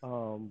 Yeah.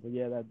 But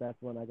yeah, that's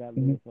when I got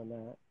Lewis on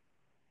that.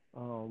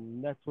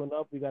 Next one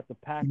up, we got the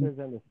Packers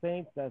and the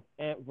Saints. That's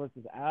Ant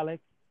versus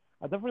Alex.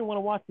 I definitely want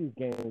to watch these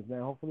games,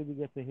 man. Hopefully, we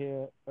get to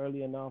hear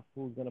early enough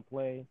who's gonna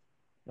play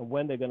and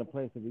when they're gonna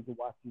play, so we can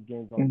watch these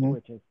games on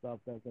Twitch and stuff.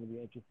 That's gonna be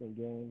an interesting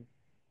game.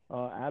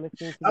 Alex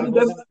seems to be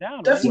holding it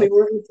down. Definitely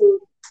right? rooting for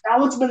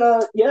Alex.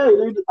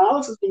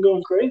 Alex has been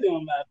going crazy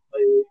on that.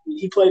 Like,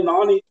 he played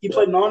Nani. He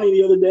played Nani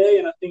the other day,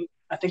 and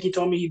I think he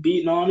told me he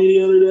beat Nani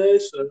the other day.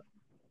 So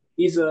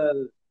he's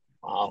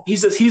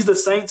he's the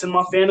Saints in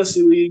my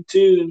fantasy league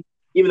too.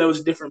 Even though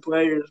it's different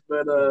players,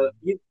 but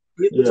he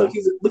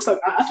looks like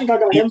I think I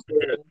got him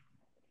for it.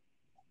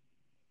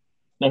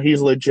 No,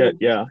 he's legit.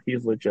 Yeah,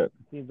 he's legit.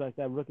 Seems like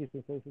that rookie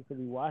sensation to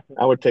be watching.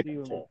 I would pick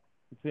him.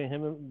 Between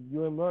him and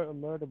you and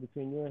Murder,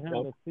 between you and him,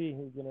 let's see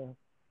who's gonna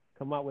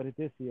come out with it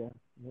this year.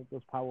 Make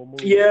those power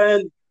moves. Yeah,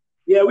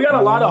 we got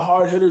a lot of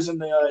hard hitters in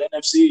the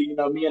NFC.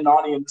 Me and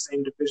Nani in the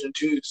same division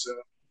too, so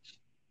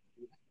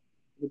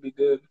it'll be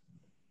good.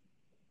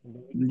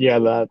 Yeah,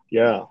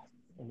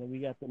 And then we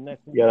got the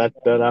next one. Yeah,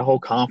 that whole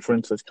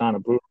conference is kind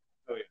of brutal.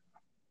 Oh yeah.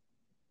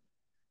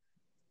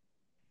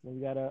 Then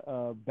we got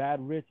a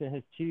Bad Rich and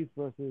his Chiefs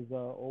versus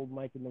Old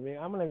Mike in the ring.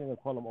 I'm not even gonna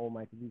call him Old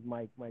Mike because he's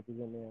Mike. Mike is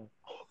in there.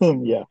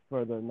 Yeah.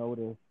 Further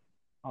notice.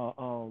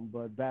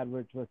 But Bad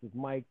Rich versus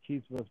Mike,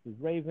 Chiefs versus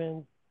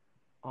Ravens.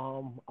 I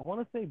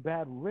want to say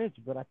Bad Rich,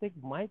 but I think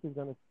Mike is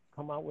gonna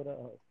come out with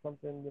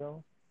something,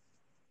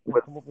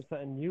 come up with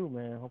something new,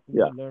 man. Hopefully,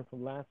 we learn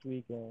from last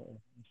week and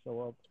show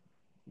up.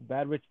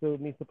 Bad Rich still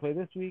needs to play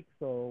this week,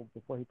 so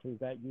before he plays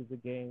that user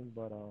game,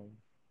 but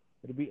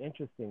it'll be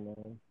interesting,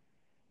 man.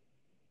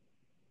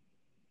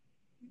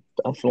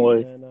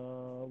 Definitely. And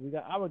we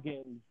got our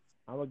games.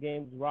 Our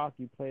games rock.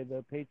 You play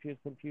the Patriots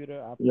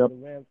computer. I play the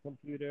Rams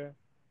computer.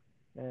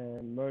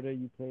 And Murder,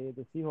 you play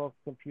the Seahawks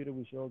computer.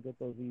 We should all get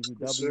those easy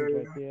W's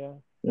right there.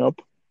 Yep.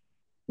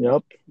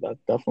 That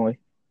definitely.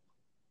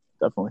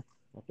 I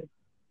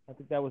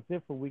think that was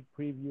it for week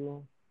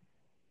preview.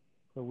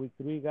 For week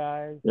 3,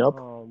 guys. Yep.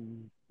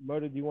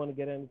 Murder, do you want to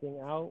get anything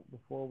out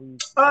before we?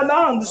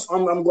 No,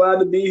 I'm glad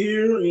to be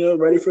here.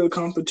 Ready for the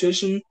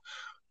competition.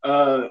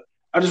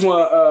 I just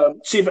want to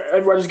see if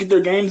everybody just get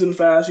their games in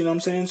fast. You know what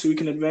I'm saying? So we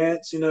can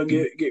advance.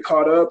 Get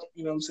caught up.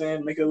 You know what I'm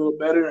saying? Make it a little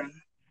better, and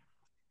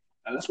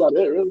that's about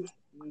it, really.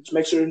 Just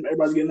make sure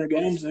everybody's getting their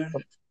games in.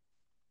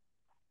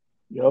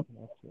 Yep.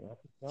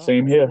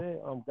 Same here.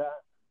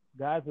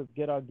 Guys, let's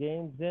get our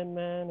games in,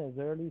 man, as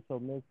early. So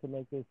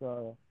make this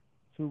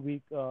 2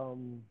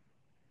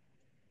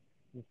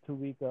 2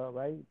 week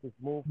right? Just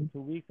move for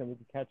 2 weeks and we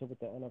can catch up with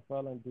the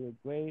NFL and do it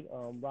great.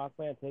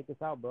 Rockman, take us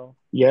out, bro.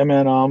 Yeah,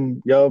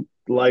 man.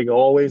 Like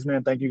always,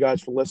 man. Thank you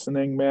guys for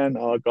listening, man.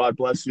 God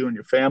bless you and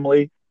your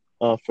family.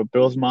 For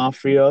Bills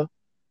Mafia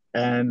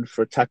and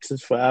for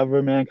Texas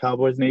forever, man.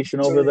 Cowboys Nation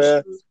over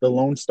there, the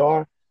Lone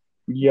Star.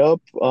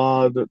 Yup.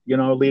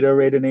 Leader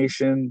Raider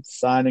Nation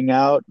signing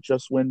out.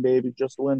 Just win, baby. Just win.